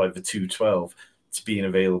available for like the 212 to being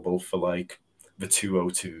available for like the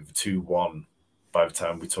 202, the 21 by the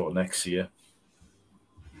time we talk next year.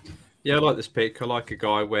 Yeah, I like this pick. I like a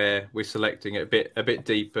guy where we're selecting it a bit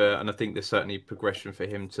deeper, and I think there's certainly progression for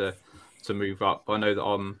him to move up. I know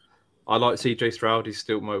that I like CJ Stroud. He's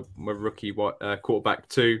still my rookie quarterback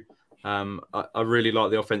too. I really like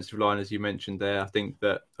the offensive line, as you mentioned there. I think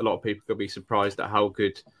that a lot of people could be surprised at how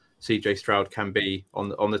good CJ Stroud can be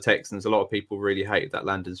on the Texans. A lot of people really hated that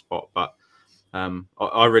landing spot, but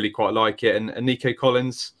I really quite like it. And Nico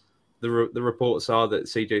Collins, the reports are that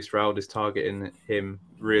CJ Stroud is targeting him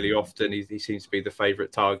really often. He seems to be the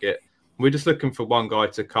favorite target. We're just looking for one guy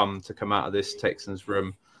to come out of this Texans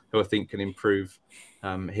room who I think can improve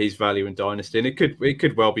his value in Dynasty. And it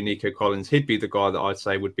could well be Nico Collins. He'd be the guy that I'd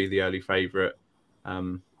say would be the early favorite.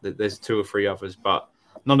 There's 2 or 3 others, but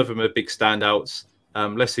none of them are big standouts.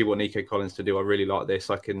 Let's see what Nico Collins to do. I really like this.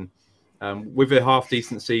 I can, with a half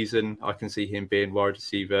decent season, I can see him being wide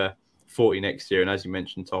receiver 40 next year. And as you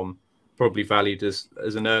mentioned, Tom, probably valued as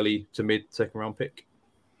an early to mid 2nd round pick.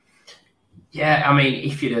 Yeah, I mean,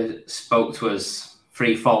 if you'd have spoke to us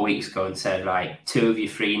 3-4 weeks ago and said, right, 2 of your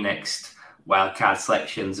 3 next wildcard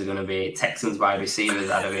selections are going to be Texans wide receivers,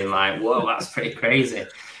 I'd have been like, whoa, that's pretty crazy.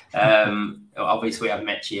 Obviously, we had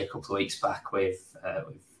Mechie a couple of weeks back with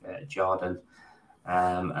Jordan,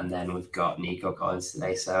 and then we've got Nico Collins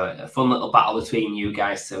today. So a fun little battle between you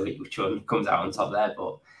guys to which one comes out on top there.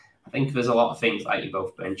 But I think there's a lot of things, like you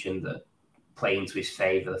both mentioned, that play into his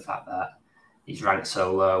favour. The fact that he's ranked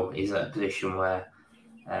so low, he's at a position where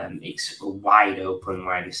it's a wide open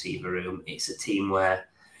wide receiver room. It's a team where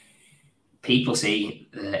people see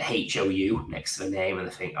the HOU next to the name and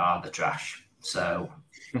they think, they're trash. So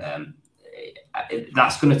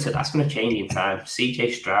that's going to change in time.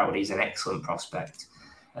 CJ Stroud, he's an excellent prospect,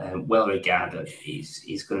 well regarded.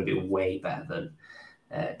 He's going to be way better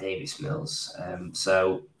than Davis Mills.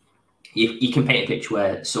 So you can paint a picture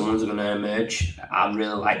where someone's going to emerge. I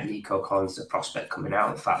really like Nico Collins, the prospect coming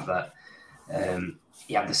out. The fact that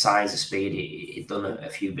he had the size, the speed. He'd done a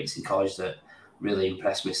few bits in college that really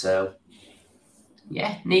impressed me. So,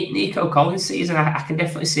 yeah, Nico Collins season, I can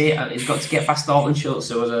definitely see it. He's got to get past Dalton Schultz,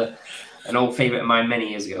 who was an old favourite of mine many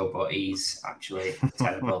years ago, but he's actually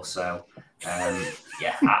terrible. So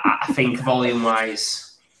I think volume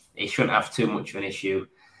wise, it shouldn't have too much of an issue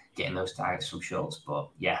getting those targets from Schultz. But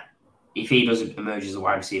yeah, if he does emerge as a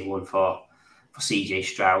wide receiver one for CJ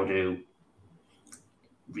Stroud, who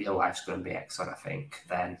real life's going to be excellent, I think,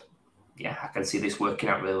 then yeah, I can see this working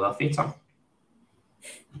out really well for you, Tom.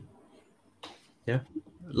 Yeah,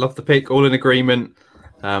 love the pick. All in agreement.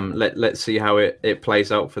 Let's see how it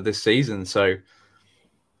plays out for this season. So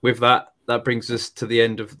with that brings us to the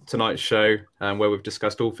end of tonight's show, where we've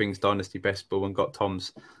discussed all things Dynasty Best Ball and got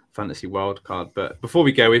Tom's fantasy wildcard. But before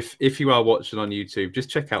we go, if you are watching on YouTube, just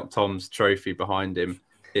check out Tom's trophy behind him.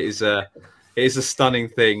 It is a stunning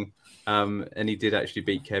thing. And he did actually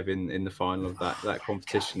beat Kevin in the final of that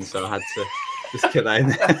competition. So I had to just get that in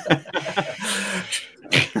there.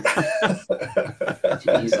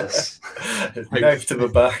 Jesus. Knife to the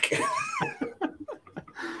back.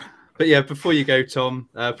 But yeah, before you go, Tom,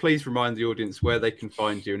 please remind the audience where they can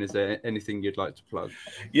find you, and is there anything you'd like to plug?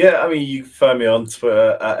 Yeah, I mean, you can find me on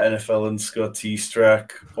Twitter at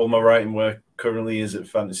NFL_Tstrack. All my writing work currently is at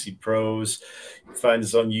Fantasy Pros. You can find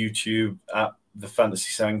us on YouTube at The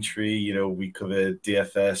Fantasy Sanctuary. You know, we cover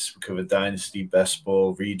DFS, we cover Dynasty, Best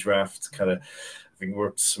Ball, Redraft. I think we're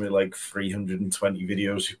up to something like 320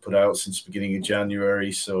 videos we put out since the beginning of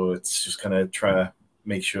January. So it's just kind of trying to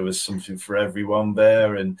make sure there's something for everyone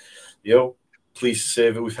there. And, you know, pleased to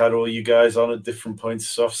say that we've had all you guys on at different points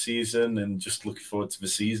this off season, and just looking forward to the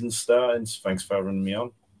season starting. So thanks for having me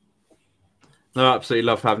on. No, absolutely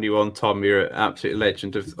love having you on, Tom. You're an absolute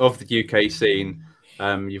legend of the UK scene.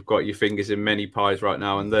 You've got your fingers in many pies right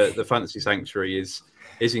now, and the Fantasy Sanctuary is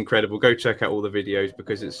incredible. Go check out all the videos,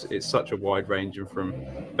 because it's such a wide range, and from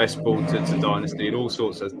Best Ball to Dynasty and all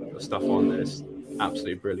sorts of stuff on there. It's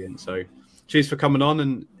absolutely brilliant. So cheers for coming on.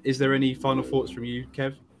 And is there any final thoughts from you,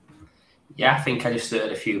 Kev? Yeah, I think I just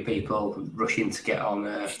heard a few people rushing to get on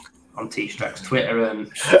Tstrack's Twitter and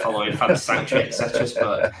following Fantasy Sanctuary,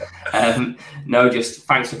 etc. But no, just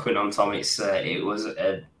thanks for coming on, Tom. It was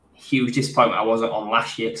a huge disappointment I wasn't on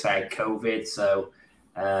last year because I had COVID. So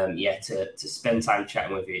to spend time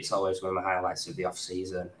chatting with you, it's always one of the highlights of the off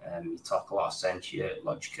season. You talk a lot of sense, you're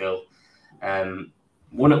logical.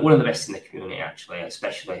 One of the best in the community, actually,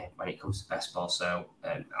 especially when it comes to best ball. So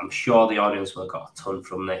I'm sure the audience will have got a ton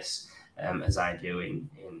from this, as I do in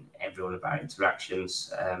every one of our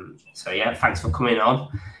interactions. So yeah, thanks for coming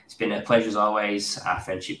on. It's been a pleasure as always. Our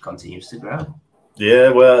friendship continues to grow. Yeah,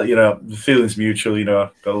 well, you know, the feeling's mutual. You know,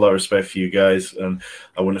 I've got a lot of respect for you guys, and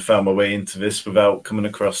I wouldn't have found my way into this without coming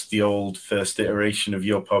across the old first iteration of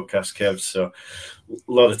your podcast, Kev. So a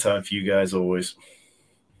lot of time for you guys always.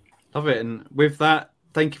 Love it. And with that,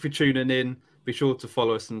 thank you for tuning in. Be sure to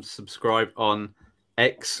follow us and subscribe on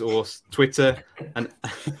X or Twitter and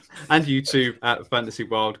YouTube at Fantasy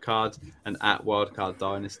Wildcard and at Wildcard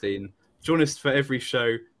Dynasty. And join us for every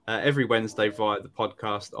show every Wednesday via the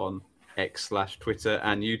podcast on X/Twitter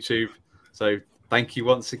and YouTube. So thank you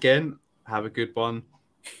once again. Have a good one,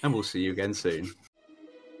 and we'll see you again soon.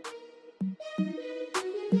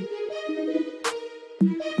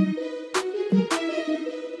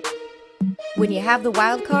 When you have the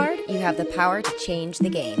wild card, you have the power to change the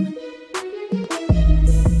game.